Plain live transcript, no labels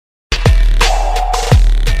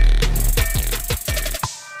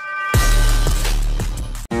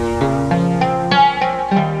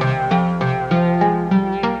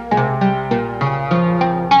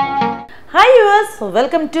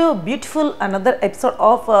Welcome to beautiful another episode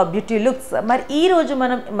of beauty looks. మరి ఈ రోజు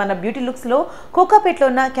మనం మన బ్యూటీ లుక్స్లో కోకాపేటలో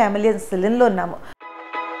ఉన్న క్యామిలియన్ సెలూన్లో ఉన్నాము.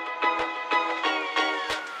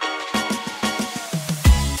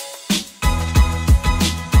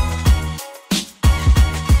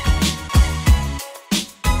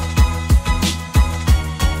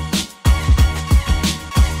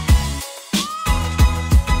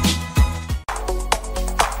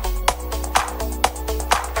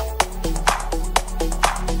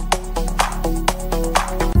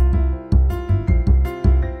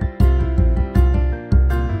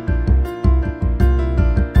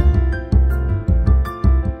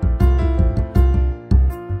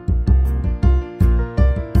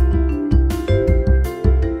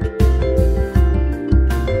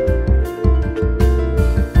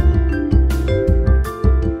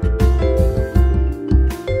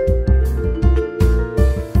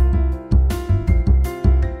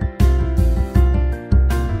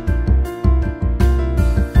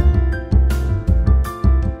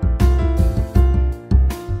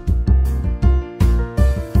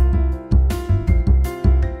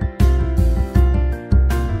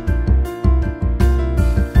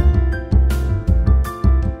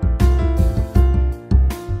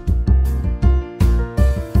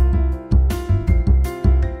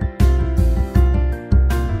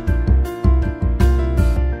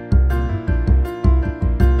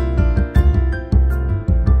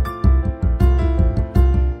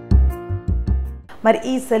 మరి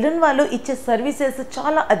ఈ సెలూన్ వాళ్ళు ఇచ్చే సర్వీసెస్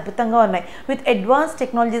చాలా అద్భుతంగా ఉన్నాయి. With advance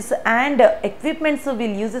technologies and equipments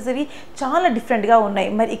వీళ్ళు యూజెస్ అవి చాలా డిఫరెంట్గా ఉన్నాయి.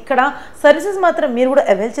 మరి ఇక్కడ సర్వీసెస్ మాత్రం మీరు కూడా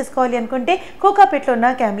అవైల్ చేసుకోవాలి అనుకుంటే కోకాపేటలో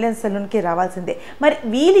ఉన్న క్యామిలియన్ సెలూన్కి రావాల్సిందే. మరి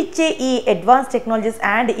వీళ్ళు ఇచ్చే ఈ అడ్వాన్స్ టెక్నాలజీస్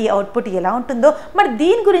అండ్ ఈ అవుట్పుట్ ఎలా ఉంటుందో మరి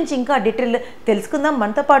దీని గురించి ఇంకా డీటెయిల్ తెలుసుకుందాం.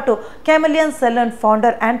 మనతో పాటు క్యామిలియన్ salon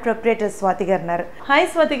founder and proprietor Swathi గారు ఉన్నారు. హాయ్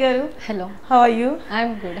స్వాతి గారు. Hello, how are you?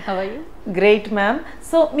 I'm good, how are you? Great ma'am.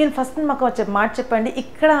 So మీరు ఫస్ట్ మాకు మాట చెప్పండి,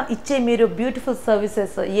 ఇక్కడ ఇచ్చే మీరు బ్యూటిఫుల్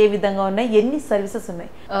సర్వీసెస్ ఏ విధంగా ఉన్నాయి, ఎన్ని సర్వీసెస్ ఉన్నాయి?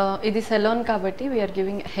 ఇది సెలూన్ కాబట్టి we are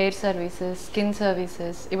giving hair services, skin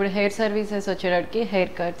services. ఇప్పుడు హెయిర్ సర్వీసెస్ వచ్చేటప్పటికి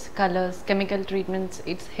hair cuts, colours, chemical treatments,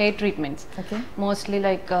 it's hair treatments mostly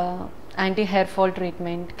like anti hair fall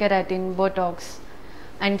treatment, keratin, Botox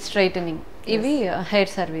and straightening. ఇవి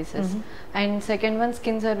hair services. And second one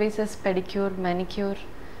skin services, pedicure, manicure,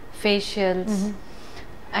 facials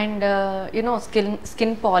and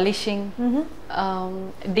skin polishing,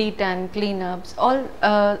 detan, cleanups, all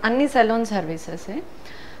anni salon services.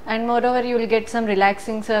 And moreover you will get some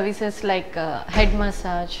relaxing services like head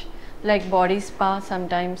massage, like body spa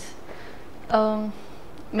sometimes,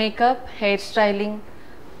 makeup, hair styling,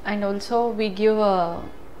 and also we give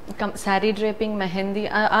sorry draping, mehndi,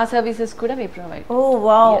 ఆ services కూడా we provide. Oh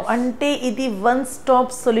wow, అంటే ఇది one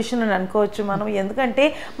stop solution అని అనుకోవచ్చు మనం. ఎందుకంటే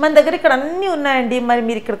మన దగ్గర ఇక్కడ అన్నీ ఉన్నాయండి. మరి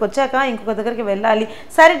మీరు ఇక్కడికి వచ్చాక ఇంకొక దగ్గరికి వెళ్ళాలి,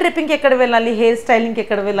 సారీ డ్రేపింగ్కి ఎక్కడ వెళ్ళాలి, హెయిర్ స్టైలింగ్కి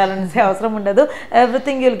ఎక్కడ వెళ్ళాలనేసి అవసరం ఉండదు.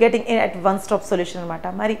 Everything you'll getting at one stop solution అనమాట.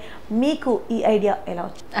 మరి మీకు ఈ ఐడియా ఎలా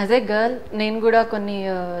వచ్చింది? యాజ్ ఏ గర్ల్ నేను కూడా కొన్ని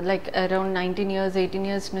లైక్ అరౌండ్ 19 years 18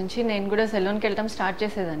 years నుంచి నేను కూడా సెలూన్కి వెళ్ళడం స్టార్ట్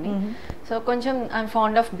చేసేదాన్ని. సో కొంచెం I'm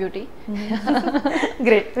fond of beauty.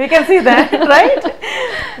 Great, we can see that, right?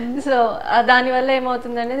 So దానివల్ల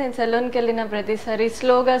ఏమవుతుందంటే నేను సెలూన్కి వెళ్ళిన ప్రతిసారి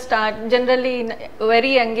స్లోగా start, generally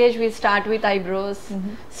very engage we start with eyebrows,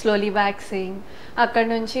 slowly waxing. అక్కడ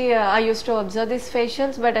నుంచి I use to observe this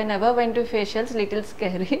facials but I never went to facials, little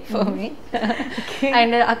scary for me.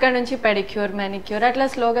 And అక్కడ నుంచి పెడిక్యూర్, మానిక్యూర్ అట్లా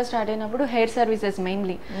స్లోగా స్టార్ట్ అయినప్పుడు hair services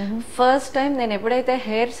mainly. First time నేను ఎప్పుడైతే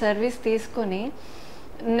hair service తీసుకొని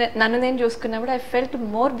నన్ను నేను చూసుకున్నప్పుడు I felt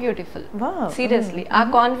more beautiful. Seriously ఆ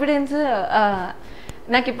కాన్ఫిడెన్స్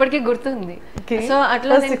నాకు ఇప్పటికీ గుర్తుంది. సో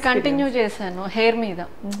అట్లా నేను కంటిన్యూ చేశాను హెయిర్ మీద,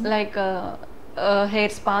 లైక్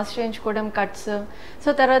హెయిర్ స్పాస్ చేయించుకోవడం, కట్స్. సో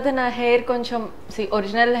తర్వాత నా హెయిర్ కొంచెం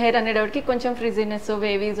ఒరిజినల్ హెయిర్ అనేటప్పటికి కొంచెం ఫ్రిజీనెస్,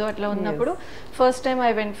 వేవీస్ అట్లా ఉన్నప్పుడు first time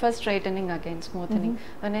I went for straightening again, smoothening.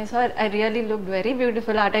 So I really look very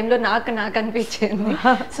beautiful. ఆ టైంలో నాకు అనిపించింది.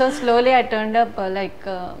 So slowly I turn up, like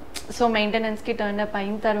so మెయింటెనెన్స్కి turn up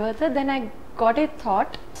అయిన తర్వాత then I got a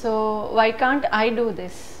thought, so why can't I do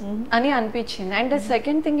this అని అనిపించింది. And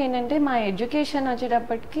second thing ఏంటంటే మా ఎడ్యుకేషన్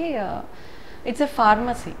వచ్చేటప్పటికి ఇట్స్ ఎ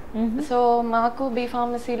ఫార్మసీ. సో మాకు బీ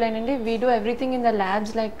ఫార్మసీలో ఏంటంటే we do everything in the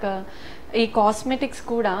labs. Like ఈ కాస్మెటిక్స్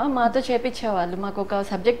కూడా మాతో చేపించేవాళ్ళు. మాకు ఒక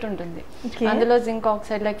సబ్జెక్ట్ ఉంటుంది, అందులో zinc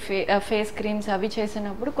oxide, like face creams అవి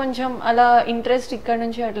చేసినప్పుడు కొంచెం అలా ఇంట్రెస్ట్ ఇక్కడ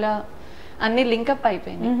నుంచి అట్లా అన్ని లింకప్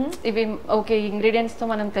అయిపోయినాయి. ఇవి ఓకే ఇంగ్రీడియంట్స్ తో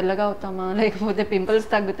మనం తెల్లగా అవుతామా, లేకపోతే పింపుల్స్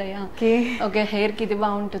తగ్గుతాయా, ఓకే హెయిర్ కి ఇది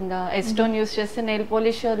బాగుంటుందా, ఎస్టోన్ యూస్ చేస్తే నెయిల్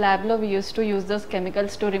పాలిష్ ల్యాబ్ లో వి use to use those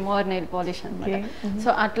chemicals to remove hour nail polish అనమాట. సో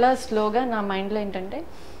అట్లా స్లోగా నా మైండ్ లో ఏంటంటే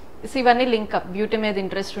సో ఇవన్నీ లింక్అప్ బ్యూటీ మీద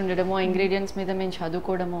ఇంట్రెస్ట్ ఉండడము, ఇంగ్రీడియంట్స్ మీద మేము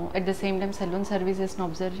చదువుకోవడము, at the same time salon సర్వీసెస్ని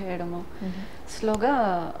observe చేయడము, స్లోగా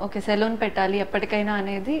ఓకే సెలూన్ పెట్టాలి ఎప్పటికైనా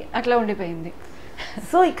అనేది అట్లా ఉండిపోయింది.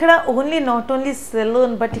 సో ఇక్కడ నాట్ ఓన్లీ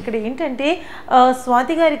సెలూన్ బట్ ఇక్కడ ఏంటంటే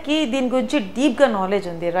స్వాతి గారికి దీని గురించి డీప్గా నాలెడ్జ్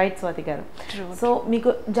ఉంది, రైట్ స్వాతి గారు? సో మీకు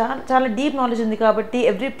చాలా డీప్ నాలెడ్జ్ ఉంది కాబట్టి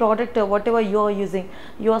every product what ever you are using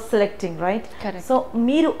you are selecting, right? So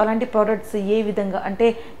మీరు అలాంటి ప్రోడక్ట్స్ ఏ విధంగా అంటే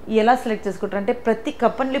ఎలా సెలెక్ట్ చేసుకుంటారు? అంటే ప్రతి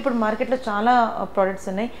కంపెనీలో ఇప్పుడు మార్కెట్లో చాలా ప్రోడక్ట్స్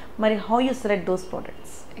ఉన్నాయి, మరి how you select those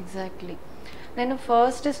products? Exactly, నేను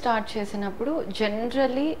ఫస్ట్ స్టార్ట్ చేసినప్పుడు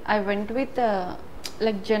generally I went with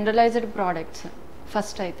like generalized products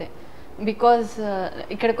first అయితే, బికాజ్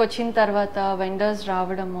ఇక్కడికి వచ్చిన తర్వాత వెండర్స్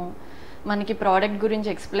రావడము, మనకి ప్రోడక్ట్ గురించి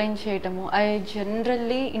ఎక్స్ప్లెయిన్ చేయటము, I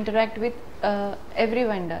generally interact with every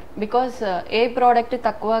vendor, because A product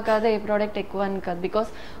తక్కువ కాదు, ఏ ప్రోడక్ట్ ఎక్కువ అని కాదు,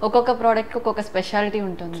 బికాస్ ఒక్కొక్క ప్రోడక్ట్కి ఒక్కొక్క స్పెషాలిటీ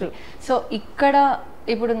ఉంటుంది. సో ఇక్కడ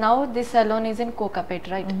ఇప్పుడు now this salon is in Kokapet,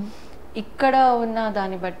 right? ఇక్కడ ఉన్న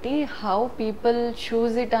దాన్ని బట్టి హౌ పీపుల్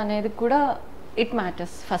చూజ్ ఇట్ అనేది కూడా ఇట్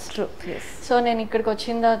మ్యాటర్స్ ఫస్ట్. సో నేను ఇక్కడికి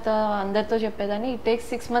వచ్చిన తర్వాత అందరితో చెప్పేదాన్ని, it takes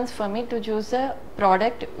 6 months for me to choose a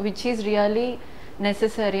product which is really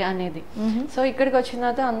necessary అనేది. సో ఇక్కడికి వచ్చిన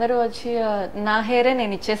తర్వాత అందరూ వచ్చి నా హెయిరే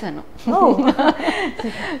నేను ఇచ్చేసాను.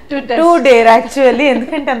 టు డేర్ యాక్చువల్లీ,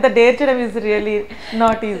 ఎందుకంటే అంత డేర్ చేయడం is really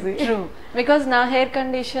not easy. True, because నా హెయిర్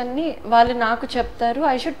కండిషన్ని వాళ్ళు నాకు చెప్తారు,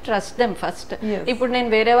 I should trust them first. ఇప్పుడు నేను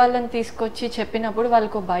వేరే వాళ్ళని తీసుకొచ్చి చెప్పినప్పుడు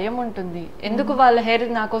వాళ్ళకు భయం ఉంటుంది, ఎందుకు వాళ్ళ హెయిర్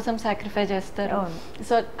నా కోసం సాక్రిఫై చేస్తారు.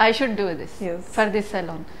 So I should do this for this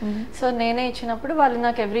salon. So నేనే ఇచ్చినప్పుడు వాళ్ళు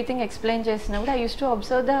నాకు ఎవ్రీథింగ్ ఎక్స్ప్లెయిన్ చేసినప్పుడు I use to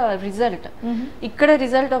observe the result. ఇక్కడ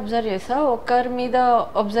రిజల్ట్ అబ్జర్వ్ చేసా, ఒక్కరి మీద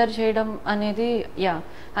అబ్జర్వ్ చేయడం అనేది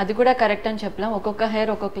అది కూడా కరెక్ట్ అని చెప్పలేం, ఒక్కొక్క హెయిర్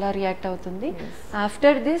ఒక్కొక్కలా రియాక్ట్ అవుతుంది.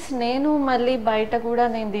 ఆఫ్టర్ దిస్ నేను మళ్ళీ బయట కూడా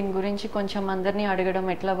నేను దీని గురించి కొంచెం అందరినీ అడగడం,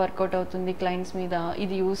 ఎట్లా వర్కౌట్ అవుతుంది క్లయింట్స్ మీద,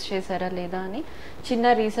 ఇది యూస్ చేశారా లేదా అని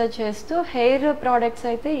చిన్న రీసెర్చ్ చేస్తూ హెయిర్ ప్రోడక్ట్స్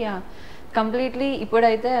అయితే కంప్లీట్లీ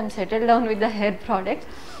ఇప్పుడైతే I'm settle down with the hair products.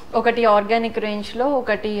 ఒకటి ఆర్గానిక్ రేంజ్లో,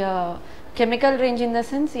 ఒకటి chemical range in the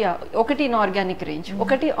sense ఒకటి ఇన్ఆర్గానిక్ రేంజ్,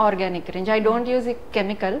 ఒకటి organic range. I don't use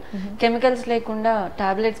chemicals లేకుండా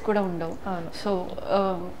టాబ్లెట్స్ కూడా ఉండవు. So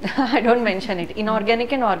I don't mention it,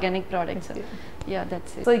 inorganic and organic products.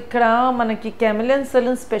 That's it. So ఇక్కడ మనకి కెమెలియన్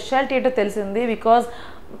సలూన్ స్పెషాలిటీ ఏంటో తెలిసింది, బికాజ్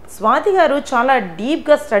స్వాతి గారు చాలా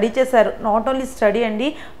డీప్గా స్టడీ చేశారు. నాట్ ఓన్లీ స్టడీ అండి,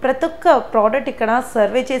 ప్రతి ఒక్క ప్రోడక్ట్ ఇక్కడ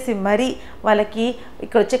సర్వే చేసి మరీ వాళ్ళకి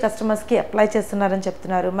ఇక్కడ వచ్చే కస్టమర్స్కి అప్లై చేస్తున్నారని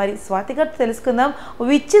చెప్తున్నారు. మరి స్వాతి గారు తెలుసుకుందాం,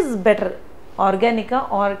 which is better, Organica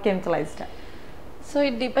are కెమికలైజ్డా? So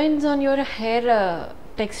it depends on your hair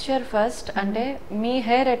texture first. అంటే మీ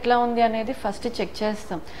హెయిర్ ఎట్లా ఉంది అనేది ఫస్ట్ చెక్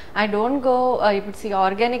చేస్తాం. ఐ డోంట్ గో ఇప్పుడు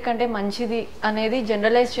ఆర్గానిక్ అంటే మంచిది అనేది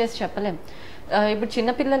జనరలైజ్ చేసి చెప్పలేం. ఇప్పుడు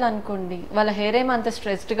చిన్నపిల్లలు అనుకోండి, వాళ్ళ హెయిర్ ఏమో అంత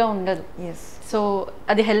స్ట్రెస్డ్గా ఉండదు, సో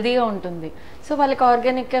అది హెల్దీగా ఉంటుంది. సో వాళ్ళకి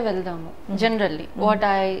ఆర్గానిక్గా వెళ్దాము generally, what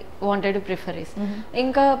I wanted to prefer is.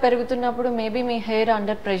 ఇంకా పెరుగుతున్నప్పుడు మేబీ మీ హెయిర్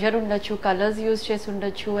అండర్ ప్రెషర్ ఉండొచ్చు, కలర్స్ యూజ్ చేసి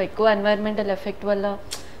ఉండొచ్చు, ఎక్కువ ఎన్వైరన్మెంటల్ ఎఫెక్ట్ వల్ల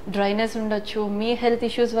డ్రైనెస్ ఉండొచ్చు, మీ హెల్త్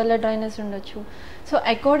ఇష్యూస్ వల్ల డ్రైనెస్ ఉండొచ్చు. So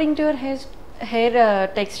according to your hair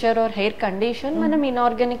texture or hair condition మనం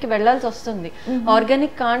ఇన్ఆర్గానిక్కి వెళ్ళాల్సి వస్తుంది.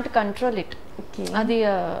 Organic can't control it. అది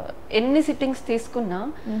ఎన్ని సిట్టింగ్స్ తీసుకున్నా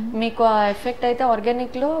మీకు ఆ ఎఫెక్ట్ అయితే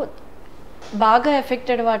ఆర్గానిక్లో బాగా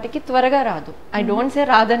ఎఫెక్టెడ్ వాటికి త్వరగా రాదు. ఐ డోంట్ సే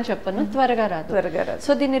రాదని చెప్పను, త్వరగా రాదు.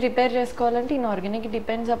 సో దీన్ని రిపేర్ చేసుకోవాలంటే inorganic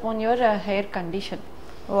depends upon your hair condition.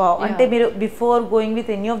 అంటే మీరు before going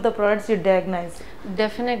with any of the products you diagnose?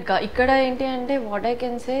 డెఫినెట్గా. ఇక్కడ ఏంటి అంటే వాట్ ఐ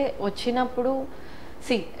కెన్ సే, వచ్చినప్పుడు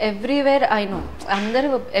ఎవ్రీవేర్ ఐ నో అందరూ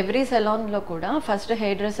ఎవ్రీ సెలాన్లో కూడా ఫస్ట్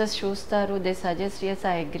హెయిర్ డ్రెస్సెస్ చూస్తారు, they suggest, yes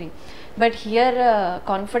I agree. But here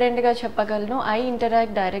కాన్ఫిడెంట్గా చెప్పగలను, I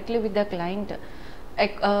interact directly with the client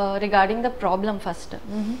regarding the problem first.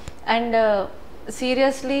 And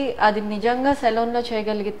seriously అది నిజంగా సెలూన్లో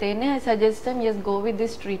చేయగలిగితేనే I suggest them yes go with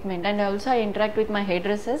this treatment. And also I interact with my hair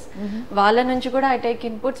dresses, వాళ్ళ నుంచి కూడా I take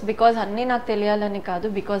inputs, because అన్నీ నాకు తెలియాలని కాదు,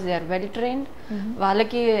 because they are well trained,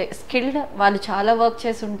 వాళ్ళకి స్కిల్డ్, వాళ్ళు చాలా వర్క్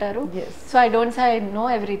చేసి ఉంటారు. So I don't say I know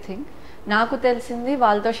everything. నాకు తెలిసింది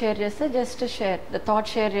వాళ్ళతో షేర్ చేస్తే జస్ట్ ద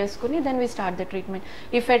థాట్ షేర్ చేసుకుని then we start the treatment.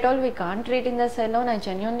 If at all we can't treat in the salon, I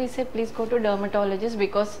genuinely say please go to dermatologist,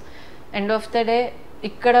 because end of the day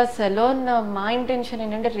ఇక్కడ salon మా intention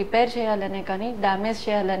ఏంటంటే repair చేయాలనే, కానీ damage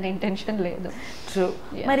చేయాలనే intention లేదు. True.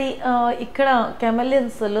 మరి ఇక్కడ chameleon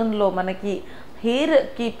సెలూన్లో మనకి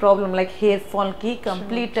హెయిర్కి problem like hair ఫాల్కి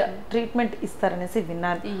complete treatment ఇస్తారనేసి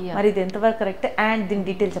విన్నాను. మరి ఇది ఎంతవరకు కరెక్ట్ అండ్ దీని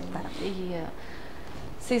డీటెయిల్ చెప్తారా?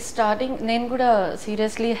 స్టార్టింగ్ నేను కూడా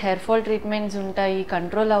సీరియస్లీ హెయిర్ ఫాల్ ట్రీట్మెంట్స్ ఉంటాయి,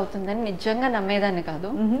 కంట్రోల్ అవుతుందని నిజంగా నమ్మేదాన్ని కాదు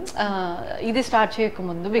ఇది స్టార్ట్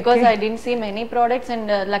చేయకముందు, because I didn't see many products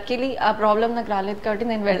and luckily ఆ ప్రాబ్లం నాకు రాలేదు కాబట్టి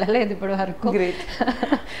నేను వెళ్ళలేదు ఇప్పుడు వరకు.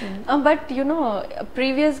 బట్ యునో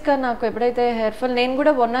ప్రీవియస్గా నాకు ఎప్పుడైతే హెయిర్ ఫాల్, నేను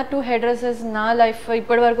కూడా 1 or 2 హెయిర్ డ్రెస్సెస్ నా లైఫ్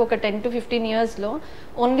ఇప్పటి వరకు ఒక 10 to 15 yearsలో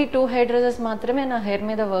ఓన్లీ 2 హెయిర్ డ్రెస్సెస్ మాత్రమే నా హెయిర్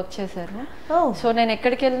మీద వర్క్ చేశాను. సో నేను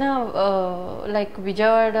ఎక్కడికి వెళ్ళినా like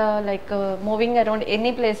Vijayawada, like moving around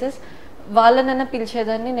any places వాళ్ళనన్నా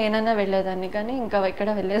పిలిచేదాన్ని, నేనన్నా వెళ్ళేదాన్ని, కానీ ఇంకా ఎక్కడ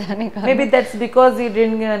వెళ్ళేదాన్ని కాదు. Maybe that's because you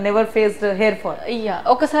didn't never faced hair fall. Yeah,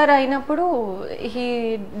 ఒకసారి అయినప్పుడు హీ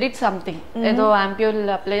డిడ్ సంథింగ్, ఏదో యాంప్యూల్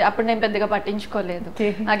అప్లై, అప్పుడు నేను పెద్దగా పట్టించుకోలేదు.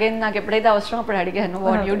 అగైన్ నాకు ఎప్పుడైతే అవసరం అప్పుడు అడిగాను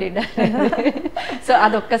what you did. So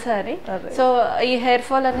అదొక్కసారి. So ఈ హెయిర్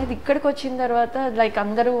ఫాల్ అనేది ఇక్కడికి వచ్చిన తర్వాత లైక్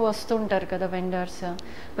అందరూ వస్తుంటారు కదా vendors,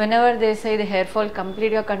 when ever they say ఇది హెయిర్ ఫాల్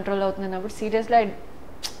కంప్లీట్గా కంట్రోల్ అవుతుంది అన్నప్పుడు సీరియస్లీ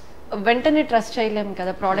వెంటనే ట్రస్ట్ చేయలేము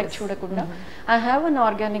కదా ప్రోడక్ట్ చూడకుండా. I have an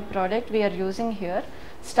organic product we are using here.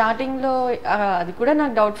 స్టార్టింగ్లో అది కూడా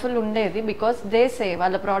నాకు డౌట్ఫుల్ ఉండేది, బికాస్ దే సే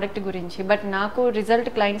వాళ్ళ ప్రోడక్ట్ గురించి, బట్ నాకు రిజల్ట్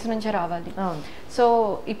క్లయింట్స్ నుంచే రావాలి. సో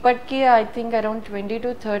ఇప్పటికీ I think around 20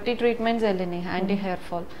 to 30 treatments వెళ్ళినాయి యాంటీ హెయిర్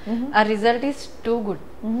ఫాల్. ఆ result is too good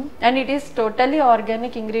and it is totally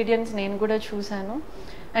organic ingredients నేను కూడా చూసాను.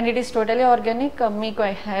 And it is totally organic. మీకు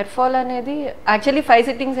హెయిర్ ఫాల్ అనేది యాక్చువల్లీ 5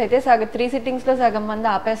 sittings అయితే 3 sittings సగం మంది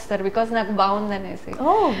ఆపేస్తారు బికాస్ నాకు బాగుంది అనేసి.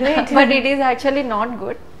 But it is actually not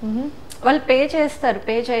good. వాళ్ళు పే చేస్తారు,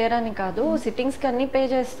 పే చేయరని కాదు, సిట్టింగ్స్కి అన్ని పే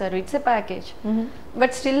చేస్తారు, it's a package,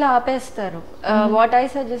 but still ఆపేస్తారు. What I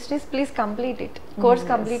suggest is please complete it, course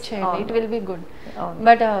complete చేయండి, it will be good.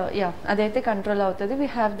 But yeah, అదైతే కంట్రోల్ అవుతుంది. We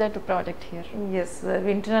have that product here. Yes,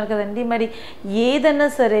 వింటున్నారు కదండి. మరి ఏదన్నా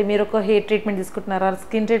సరే మీరు ఒక హెయిర్ ట్రీట్మెంట్ తీసుకుంటున్నారా,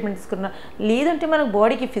 స్కిన్ ట్రీట్మెంట్ తీసుకుంటున్నారా, లేదంటే మనకు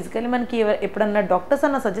బాడీకి ఫిజికల్లీ మనకి ఎప్పుడన్నా డాక్టర్స్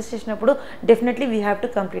అన్న సజెస్ట్ చేసినప్పుడు definitely we have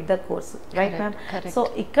to complete the course, right ma'am? So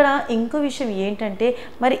ఇక్కడ ఇంకో విషయం ఏంటంటే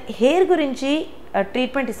మరి హెయిర్ గురించి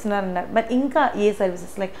ట్రీట్మెంట్ ఇస్తున్నారన్నారు, మరి ఇంకా ఏ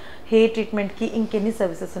సర్వీసెస్ లైక్ హెయిర్ ట్రీట్మెంట్కి ఇంకెన్ని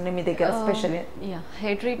సర్వీసెస్ ఉన్నాయి మీ దగ్గర స్పెషల్లీ?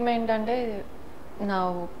 హెయిర్ ట్రీట్మెంట్ అంటే నా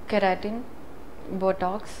కెరాటిన్,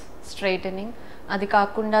 బోటాక్స్, స్ట్రైటనింగ్, అది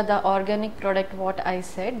కాకుండా the organic product what I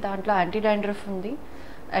said దాంట్లో యాంటీ డాండ్రఫ్ ఉంది.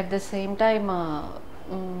 At the same time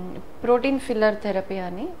protein filler therapy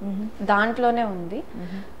అని దాంట్లోనే ఉంది.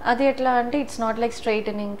 అది ఎట్లా అంటే it's not like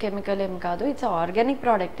straightening chemical ఏం కాదు, ఇట్స్ ఆర్గానిక్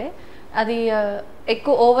ప్రోడక్టే. అది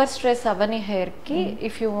ఎక్కువ ఓవర్ స్ట్రెస్ అవ్వని హెయిర్కి,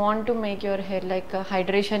 if you want to make your hair like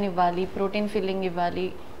hydration ఇవ్వాలి, ప్రోటీన్ ఫిల్లింగ్ ఇవ్వాలి,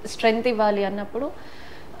 స్ట్రెంగ్త్ ఇవ్వాలి అన్నప్పుడు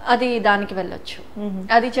అది దానికి వెళ్ళొచ్చు.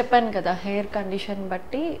 అది చెప్పాను కదా, హెయిర్ కండిషన్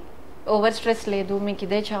బట్టి ఓవర్ స్ట్రెస్ లేదు, మీకు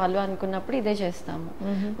ఇదే చాలు అనుకున్నప్పుడు ఇదే చేస్తాము.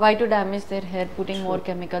 Why to damage their hair putting more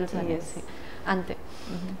chemicals అనేసి, అంతే.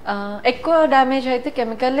 ఎక్కువ డ్యామేజ్ అయితే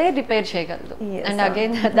కెమికల్లే రిపేర్ చేయగలదు. And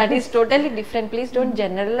again that is totally different. Please don't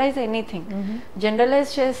generalise anything.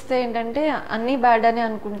 Generalise చేస్తే ఏంటంటే అన్నీ బ్యాడ్ అని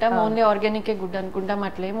అనుకుంటాం, ఓన్లీ ఆర్గానికే గుడ్ అనుకుంటాం,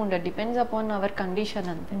 అట్లేం ఉండదు. డిపెండ్స్ అపాన్ అవర్ కండిషన్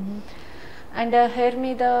అంతే. అండ్ హెయిర్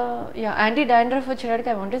మీద anti dandruff వచ్చేటికి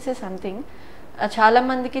I want to say something. చాలా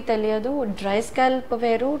మందికి తెలియదు, డ్రై స్కాల్ప్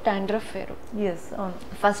వేరు, డాండ్రఫ్ వేరు.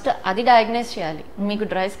 ఫస్ట్ అది డయాగ్నైజ్ చేయాలి. మీకు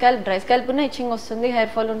డ్రై స్కాల్ప్ ఉన్న ఇచ్చింగ్ వస్తుంది,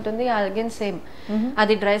 హెయిర్ ఫాల్ ఉంటుంది, అగైన్ సేమ్.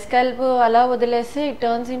 అది డ్రై స్కాల్ప్ అలా వదిలేస్తే it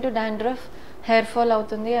turns into dandruff, hair fall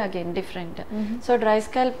అవుతుంది, అగైన్ డిఫరెంట్. సో డ్రై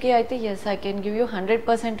స్కాల్ప్కి అయితే yes I can give you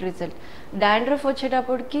 100% result. Dandruff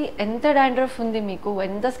వచ్చేటప్పటికి ఎంత డాండ్రఫ్ ఉంది, మీకు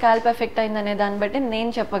ఎంత స్కాల్ప్ ఎఫెక్ట్ అయిందనే దాన్ని బట్టి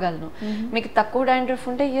నేను చెప్పగలను. మీకు తక్కువ డాండ్రఫ్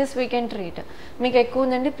ఉంటే ఎస్ వీ కెన్ ట్రీట్, మీకు ఎక్కువ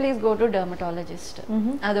ఉందండి ప్లీజ్ గో టు డర్మటాలజిస్ట్.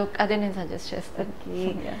 అదే నేను సజెస్ట్ చేస్తాను.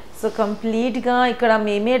 సో కంప్లీట్గా ఇక్కడ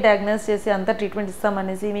మేమే డయాగ్నోస్ చేసి అంతా ట్రీట్మెంట్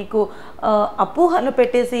ఇస్తామనేసి మీకు అపోహలు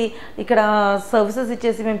పెట్టేసి ఇక్కడ సర్వీసెస్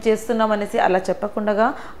ఇచ్చేసి మేము చేస్తున్నాం అనేసి అలా చెప్పకుండా,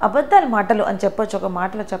 అబద్ధాల మాటలు అని చెప్పొచ్చు, ఒక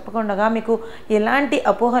మాటలో చెప్పకుండా మీకు ఎలాంటి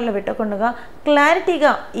అపోహలు పెట్టకుండా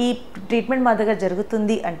క్లారిటీగా ఈ ట్రీట్మెంట్ మా దగ్గర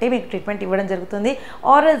జరుగుతుంది అంటే మీకు ట్రీట్మెంట్ ఇవ్వడం జరుగుతుంది,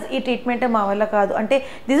 ఆర్ ఎల్స్ ఈ ట్రీట్మెంట్ మా వల్ల కాదు అంటే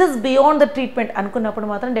this is beyond the treatment అనుకున్నప్పుడు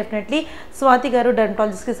మాత్రం డెఫినెట్లీ స్వాతి గారు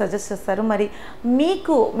డెర్మటాలజిస్ట్కి సజెస్ట్ చేస్తారు. మరి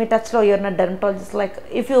మీకు మీ టచ్లో ఎవరైనా dermatologist like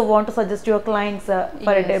if you want to suggest your clients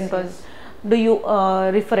for a dermatologist, do you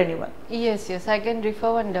refer anyone? Yes, I can refer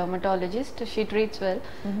one dermatologist. She treats well.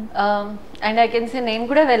 And I can say name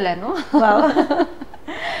kuda vellanu. Wow.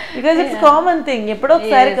 Because it's common thing. Eppudo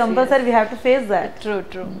okasari compulsory we have to face that.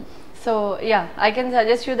 True. So yeah I can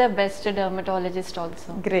suggest you the best dermatologist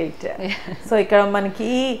also. Great. So ఇక్కడ మనకి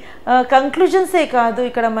కంక్లూజన్సే కాదు,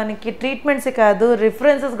 ఇక్కడ మనకి ట్రీట్మెంట్సే కాదు,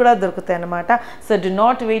 references కూడా దొరుకుతాయి అన్నమాట. So do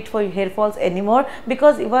not wait for hair falls anymore,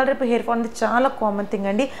 because ఇవాళ రేపు హెయిర్ ఫాల్ అనేది చాలా కామన్ థింగ్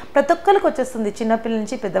అండి. ప్రతి ఒక్కరికి వచ్చేస్తుంది, చిన్నపిల్లల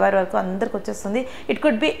నుంచి పెద్దవారి వరకు అందరికి వచ్చేస్తుంది. It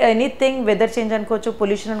could be anything, weather change అనుకోవచ్చు,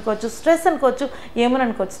 పొల్యూషన్ అనుకోవచ్చు, స్ట్రెస్ అనుకోవచ్చు, ఏమని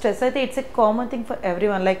అనుకోవచ్చు. స్ట్రెస్ అయితే it's a common thing for every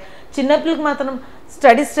one. Like చిన్నపిల్లలకి మాత్రం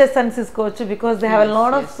స్టడీ స్ట్రెస్ అని తీసుకోవచ్చు, because they have a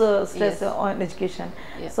lot of stress on education.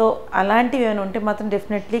 So అలాంటివి ఏమైనా ఉంటే మాత్రం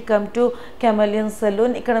definitely come to chameleon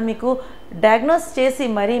saloon. ఇక్కడ మీకు డయాగ్నోస్ చేసి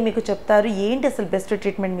మరీ మీకు చెప్తారు ఏంటి అసలు బెస్ట్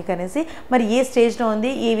ట్రీట్మెంట్ మీకు అనేసి, మరి ఏ స్టేజ్లో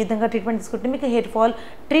ఉంది, ఏ విధంగా ట్రీట్మెంట్ తీసుకుంటే మీకు హెయిర్ ఫాల్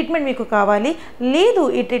ట్రీట్మెంట్ మీకు కావాలి, లేదు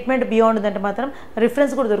ఈ ట్రీట్మెంట్ బియాండ్ ఉందంటే మాత్రం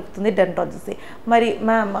రిఫరెన్స్ కూడా దొరుకుతుంది డెర్మటాలజిస్ట్. మరి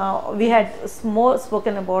ma'am we had more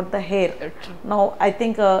spoken about the hair. Now I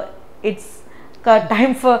think it's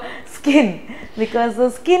time for skin, because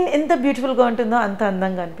skin ఎంత బ్యూటిఫుల్గా ఉంటుందో అంత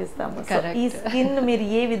అందంగా అనిపిస్తాము. సో ఈ స్కిన్ మీరు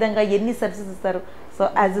ఏ విధంగా ఎన్ని సర్వీసెస్ ఇస్తారు? So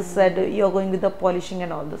as you said you are going with the polishing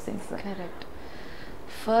and all those things. Correct.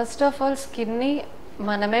 First of all స్కిన్ని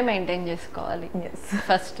మనమే మెయింటైన్ చేసుకోవాలి.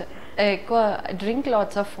 ఫస్ట్ ఎక్కువ డ్రింక్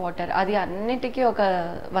లాట్స్ ఆఫ్ వాటర్, అది అన్నిటికీ ఒక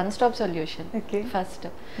one stop solution first.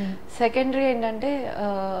 Secondary ఏంటంటే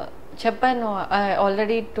చెప్పాను, I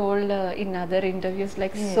already told in other interviews,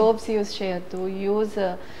 like soaps use చేయొద్దు, యూజ్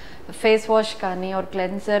ఫేస్ వాష్ కానీ are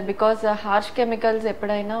cleanser, because harsh chemicals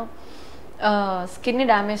ఎప్పుడైనా స్కిన్ని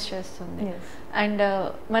డ్యామేజ్ చేస్తుంది. అండ్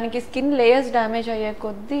మనకి స్కిన్ లేయర్స్ డ్యామేజ్ అయ్యే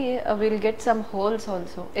కొద్దీ will get some holes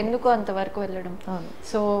also. ఎందుకు అంతవరకు వెళ్ళడం?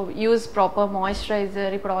 So use proper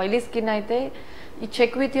moisturiser. ఇప్పుడు ఆయిలీ స్కిన్ అయితే ఈ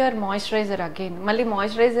check with your moisturiser again. మళ్ళీ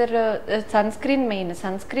moisturiser, sun screen main.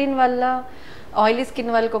 Sun screen వల్ల ఆయిలీ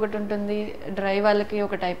స్కిన్ వాళ్ళకి ఒకటి ఉంటుంది, డ్రై వాళ్ళకి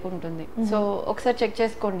ఒక టైప్ ఉంటుంది. సో ఒకసారి చెక్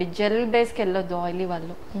చేసుకోండి. జెల్ బేస్కి వెళ్ళొద్దు ఆయిలీ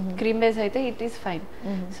వాళ్ళు, క్రీమ్ బేస్ అయితే ఇట్ ఈస్ ఫైన్.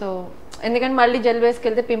 సో ఎందుకంటే మళ్ళీ జెల్ బేస్కి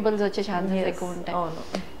వెళ్తే పింపుల్స్ వచ్చే ఛాన్సెస్ ఎక్కువ ఉంటాయి.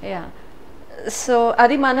 యా, సో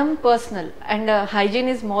అది మనం personal. And hygiene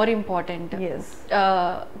is more important.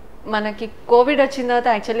 మనకి కోవిడ్ వచ్చిన తర్వాత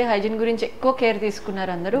యాక్చువల్లీ హైజీన్ గురించి ఎక్కువ కేర్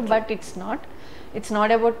తీసుకున్నారు అందరూ, but it's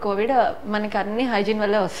not about Covid. మనకి అన్ని హైజీన్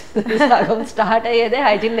వల్లే వస్తుంది. సగం స్టార్ట్ అయ్యేదే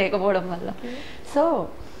హైజీన్ లేకపోవడం వల్ల. సో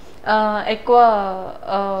ఎక్కువ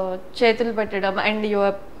చేతులు పెట్టడం అండ్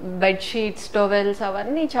యువర్ బెడ్షీట్స్, టోవెల్స్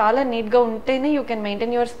అవన్నీ చాలా నీట్గా ఉంటేనే you can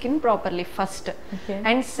maintain your skin properly first.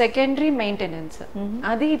 And secondary maintenance,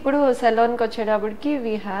 అది ఇప్పుడు సెలాన్కి వచ్చేటప్పటికి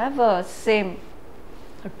we have same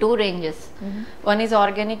two ranges. One is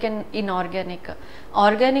organic and inorganic.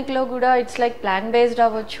 ఆర్గానిక్లో కూడా ఇట్స్ లైక్ ప్లాంట్ బేస్డ్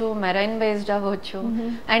అవ్వచ్చు, మెరైన్ బేస్డ్ అవ్వచ్చు,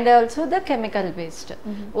 and also the chemical based.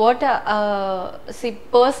 What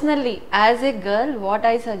personally as a girl what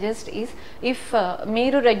I suggest is, if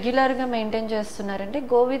మీరు రెగ్యులర్గా maintain చేస్తున్నారంటే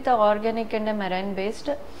go with organic and marine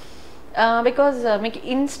based. Because మీకు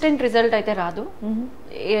instant result అయితే రాదు.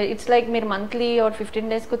 It's like మీరు monthly or 15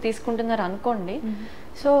 daysకు తీసుకుంటున్నారు అనుకోండి.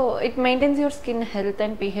 So it maintains your skin health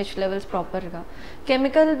and pH levels ప్రాపర్గా.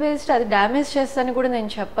 కెమికల్ బేస్డ్ అది డ్యామేజ్ చేస్తాను కూడా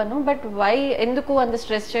నేను చెప్పను, బట్ వై ఎందుకు అంత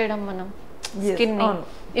స్ట్రెస్ చేయడం మనం స్కిన్ని?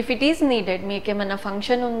 ఇఫ్ ఇట్ ఈస్ నీడెడ్, మీకు ఏమైనా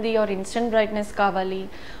ఫంక్షన్ ఉంది ఆర్ ఇన్స్టెంట్ బ్రైట్నెస్ కావాలి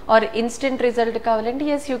ఆర్ ఇన్స్టెంట్ రిజల్ట్ కావాలంటే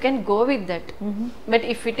yes you can go with that. But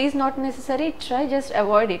if it is not necessary try just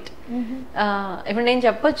avoid it. ఇప్పుడు నేను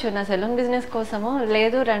చెప్పొచ్చు నా సెలూన్ బిజినెస్ కోసము,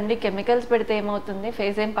 లేదు రండి కెమికల్స్ పెడితే ఏమవుతుంది,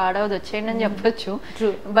 ఫేస్ ఏం పాడవద్దు వచ్చేయండి అని చెప్పొచ్చు,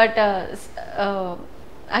 but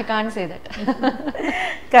I can't say that.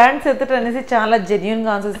 Can't say that అనేసి చాలా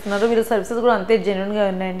జెన్యున్గా ఆన్సర్ ఇస్తున్నారు. వీళ్ళ సర్వీసెస్ కూడా అంతే జెన్యున్గా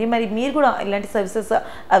ఉన్నాయండి. మరి మీరు కూడా ఇలాంటి సర్వీసెస్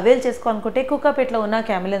అవైల్ చేసుకోవాలనుకుంటే కుక్కపేటలో ఉన్న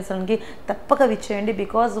కెమెలియన్ సలూన్కి తప్పక విచ్చేయండి.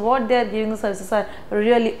 Because what they are giving the services are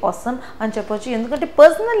really awesome అని చెప్పొచ్చు. ఎందుకంటే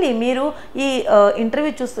పర్సనల్లీ మీరు ఈ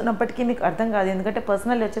ఇంటర్వ్యూ చూస్తున్నప్పటికీ మీకు అర్థం కాదు, ఎందుకంటే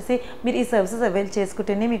పర్సనల్లీ వచ్చేసి మీరు ఈ సర్వీసెస్ అవైల్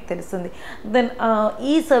చేసుకుంటేనే మీకు తెలుస్తుంది. దెన్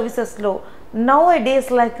ఈ సర్వీసెస్లో now A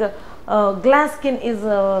days like glass skin is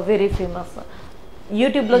very famous.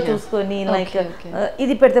 యూట్యూబ్లో చూసుకొని లైక్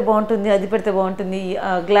ఇది పెడితే బాగుంటుంది, అది పెడితే బాగుంటుంది,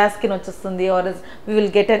 గ్లాస్ స్కిన్ వచ్చేస్తుంది, are we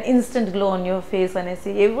will get an instant glow on your face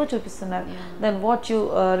అనేసి ఏవో చూపిస్తున్నారు. Then what you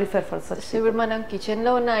refer for such? ఇప్పుడు మనం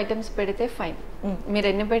కిచెన్లో ఉన్న ఐటమ్స్ పెడితే ఫైన్, మీరు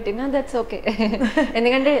ఎన్ని పెట్టినా దట్స్ ఓకే.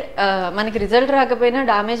 ఎందుకంటే మనకి రిజల్ట్ రాకపోయినా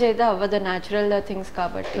డ్యామేజ్ అయితే అవ్వదు, న్యాచురల్ థింగ్స్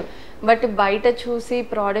కాబట్టి. బట్ బయట చూసి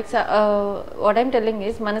products, what I'm telling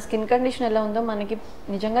is మన స్కిన్ కండిషన్ ఎలా ఉందో మనకి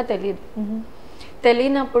నిజంగా తెలియదు.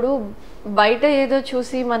 తెలియనప్పుడు బయట ఏదో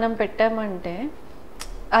చూసి మనం పెట్టామంటే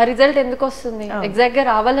ఆ రిజల్ట్ ఎందుకు వస్తుంది? ఎగ్జాక్ట్గా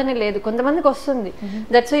రావాలని లేదు, కొంతమందికి వస్తుంది.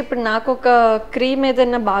 దట్స్ ఇప్పుడు నాకు ఒక క్రీమ్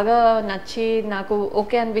ఏదైనా బాగా నచ్చి నాకు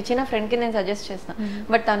ఓకే అనిపించి నా ఫ్రెండ్కి నేను సజెస్ట్ చేస్తాను,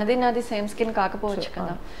 బట్ తనది నాది సేమ్ స్కిన్ కాకపోవచ్చు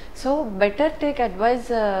కదా. So better take advise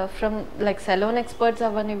from like సెలోన్ experts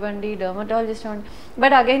అవ్వనివ్వండి, డర్మటాలజిస్ట్ అవ్వండి.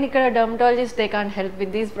 బట్ అగైన్ ఇక్కడ dermatologist they can't help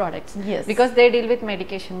with these products because they deal with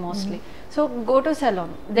medication mostly. So go to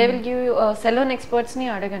salon, they will give you salon ఎక్స్పర్ట్స్ని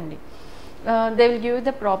అడగండి, they will give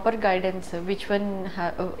the proper guidance which one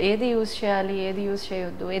ఏది use చేయాలి ఏది use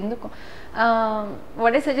చేయొద్దు. ఎందుకు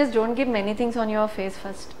what I suggest, don't give many things on your face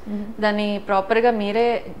first. దాన్ని ప్రాపర్గా మీరే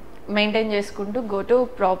maintain చేసుకుంటూ గో టు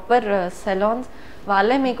ప్రాపర్ సెలాన్స్,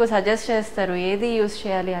 వాళ్ళే మీకు సజెస్ట్ చేస్తారు ఏది యూస్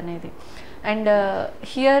చేయాలి అనేది. అండ్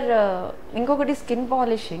హియర్ ఇంకొకటి skin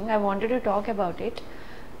polishing, I wanted to talk about it.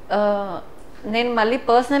 నేను మళ్ళీ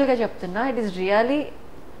పర్సనల్గా చెప్తున్నా, it is really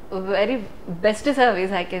very best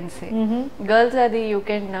service I can say. Girls adi you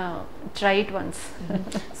can try it once.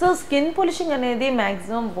 So skin polishing anedi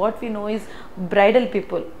maximum what we know is bridal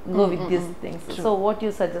people go with these things. True. So what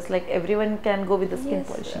you suggest, like everyone can go with the skin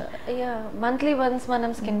polishing? Yeah, monthly once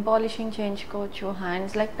manam skin polishing చేయించుకోవచ్చు.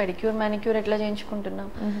 hands like pedicure manicure ఎట్లా చేయించుకుంటున్నాం.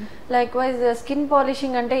 likewise skin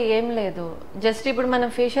polishing అంటే ఏం లేదు, just ఇప్పుడు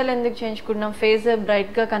మనం facial ఎందుకు చేయించుకుంటున్నాం, face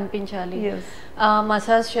bright గా కనిపించాలి.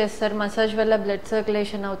 మసాజ్ చేస్తారు, మసాజ్ వల్ల బ్లడ్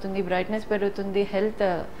సర్క్యులేషన్ అవుతుంది, బ్రైట్నెస్ పెరుగుతుంది, health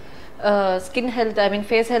skin health I mean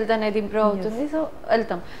face health అనేది ఇంప్రూవ్ అవుతుంది. సో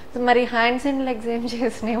వెళ్తాం. సో మరి హ్యాండ్స్ అండ్ లెగ్స్ ఏం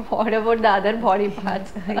చేసినాయి, what about the other body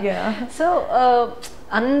parts? So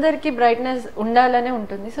అందరికి బ్రైట్నెస్ ఉండాలనే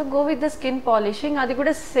ఉంటుంది. So go with the skin polishing, అది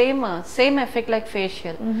కూడా same effect like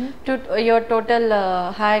facial to your total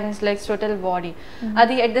hands legs total body.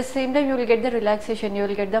 అది at the same time you will get the relaxation, you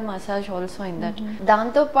will get the massage also in that.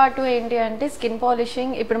 దాంతో పాటు ఏంటి అంటే skin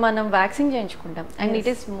polishing ఇప్పుడు మనం waxing చేయించుకుంటాం, and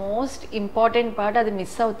it is most important part, అది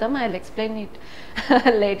miss అవుతాం. I will explain it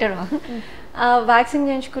later on. Waxing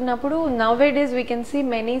చేయించుకున్నప్పుడు now A days we can see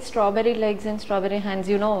many strawberry legs and strawberry hands,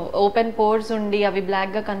 you know open pores ఉండి అవి black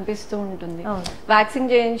గా కనిపిస్తూ ఉంటుంది.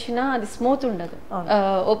 Waxing చేయించినా అది smooth ఉండదు,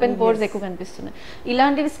 open pores ఎక్కువ కనిపిస్తున్నాయి.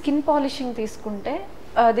 ఇలాంటివి స్కిన్ పాలిషింగ్ తీసుకుంటే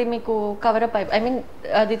అది మీకు కవరప్ ఐ మీన్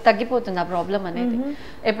అది తగ్గిపోతుంది ఆ ప్రాబ్లం అనేది.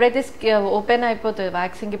 ఎప్పుడైతే ఓపెన్ అయిపోతుంది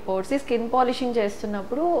వ్యాక్సింగ్ కి పోర్స్, స్కిన్ పాలిషింగ్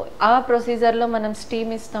చేస్తున్నప్పుడు ఆ ప్రొసీజర్లో మనం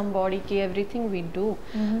స్టీమ్ ఇస్తాం బాడీకి, ఎవ్రీథింగ్ వి డూ.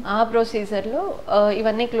 ఆ ప్రొసీజర్లో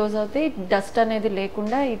ఇవన్నీ క్లోజ్ అవుతాయి, డస్ట్ అనేది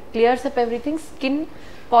లేకుండా it clears up everything. Skin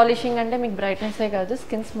polishing అంటే మీకు బ్రైట్నెస్ కాదు,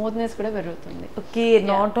 స్కిన్ స్మూత్నెస్ కూడా పెరుగుతుంది. Okay,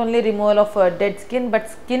 not only removal of dead skin but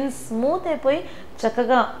skin smooth అయిపోయి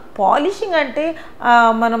చక్కగా పాలిషింగ్ అంటే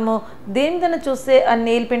మనము దేనిదైనా చూస్తే ఆ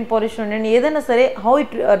నెయిల్ పెయింట్ పాలిష్ ఉండండి ఏదైనా సరే హౌ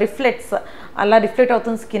ఇట్ రిఫ్లెక్ట్స్ అలా రిఫ్లెక్ట్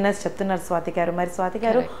అవుతుంది స్కిన్ అని చెప్తున్నారు స్వాతి గారు. మరి స్వాతి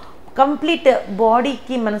గారు కంప్లీట్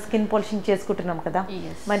బాడీకి మనం స్కిన్ పాలిషింగ్ చేసుకుంటున్నాం కదా,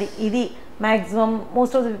 మరి ఇది maximum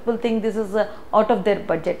most of the people think this is out of their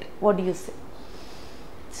budget, what do you say?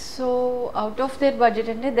 So out of their budget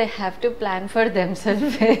అంటే they have to plan for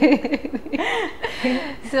themself.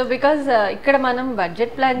 So because ఇక్కడ మనం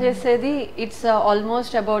budget plan చేసేది it's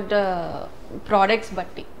almost about products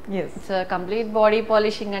బట్టి. It's complete body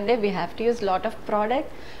polishing అంటే we have to use lot of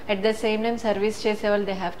product, at the same time service చేసేవాళ్ళు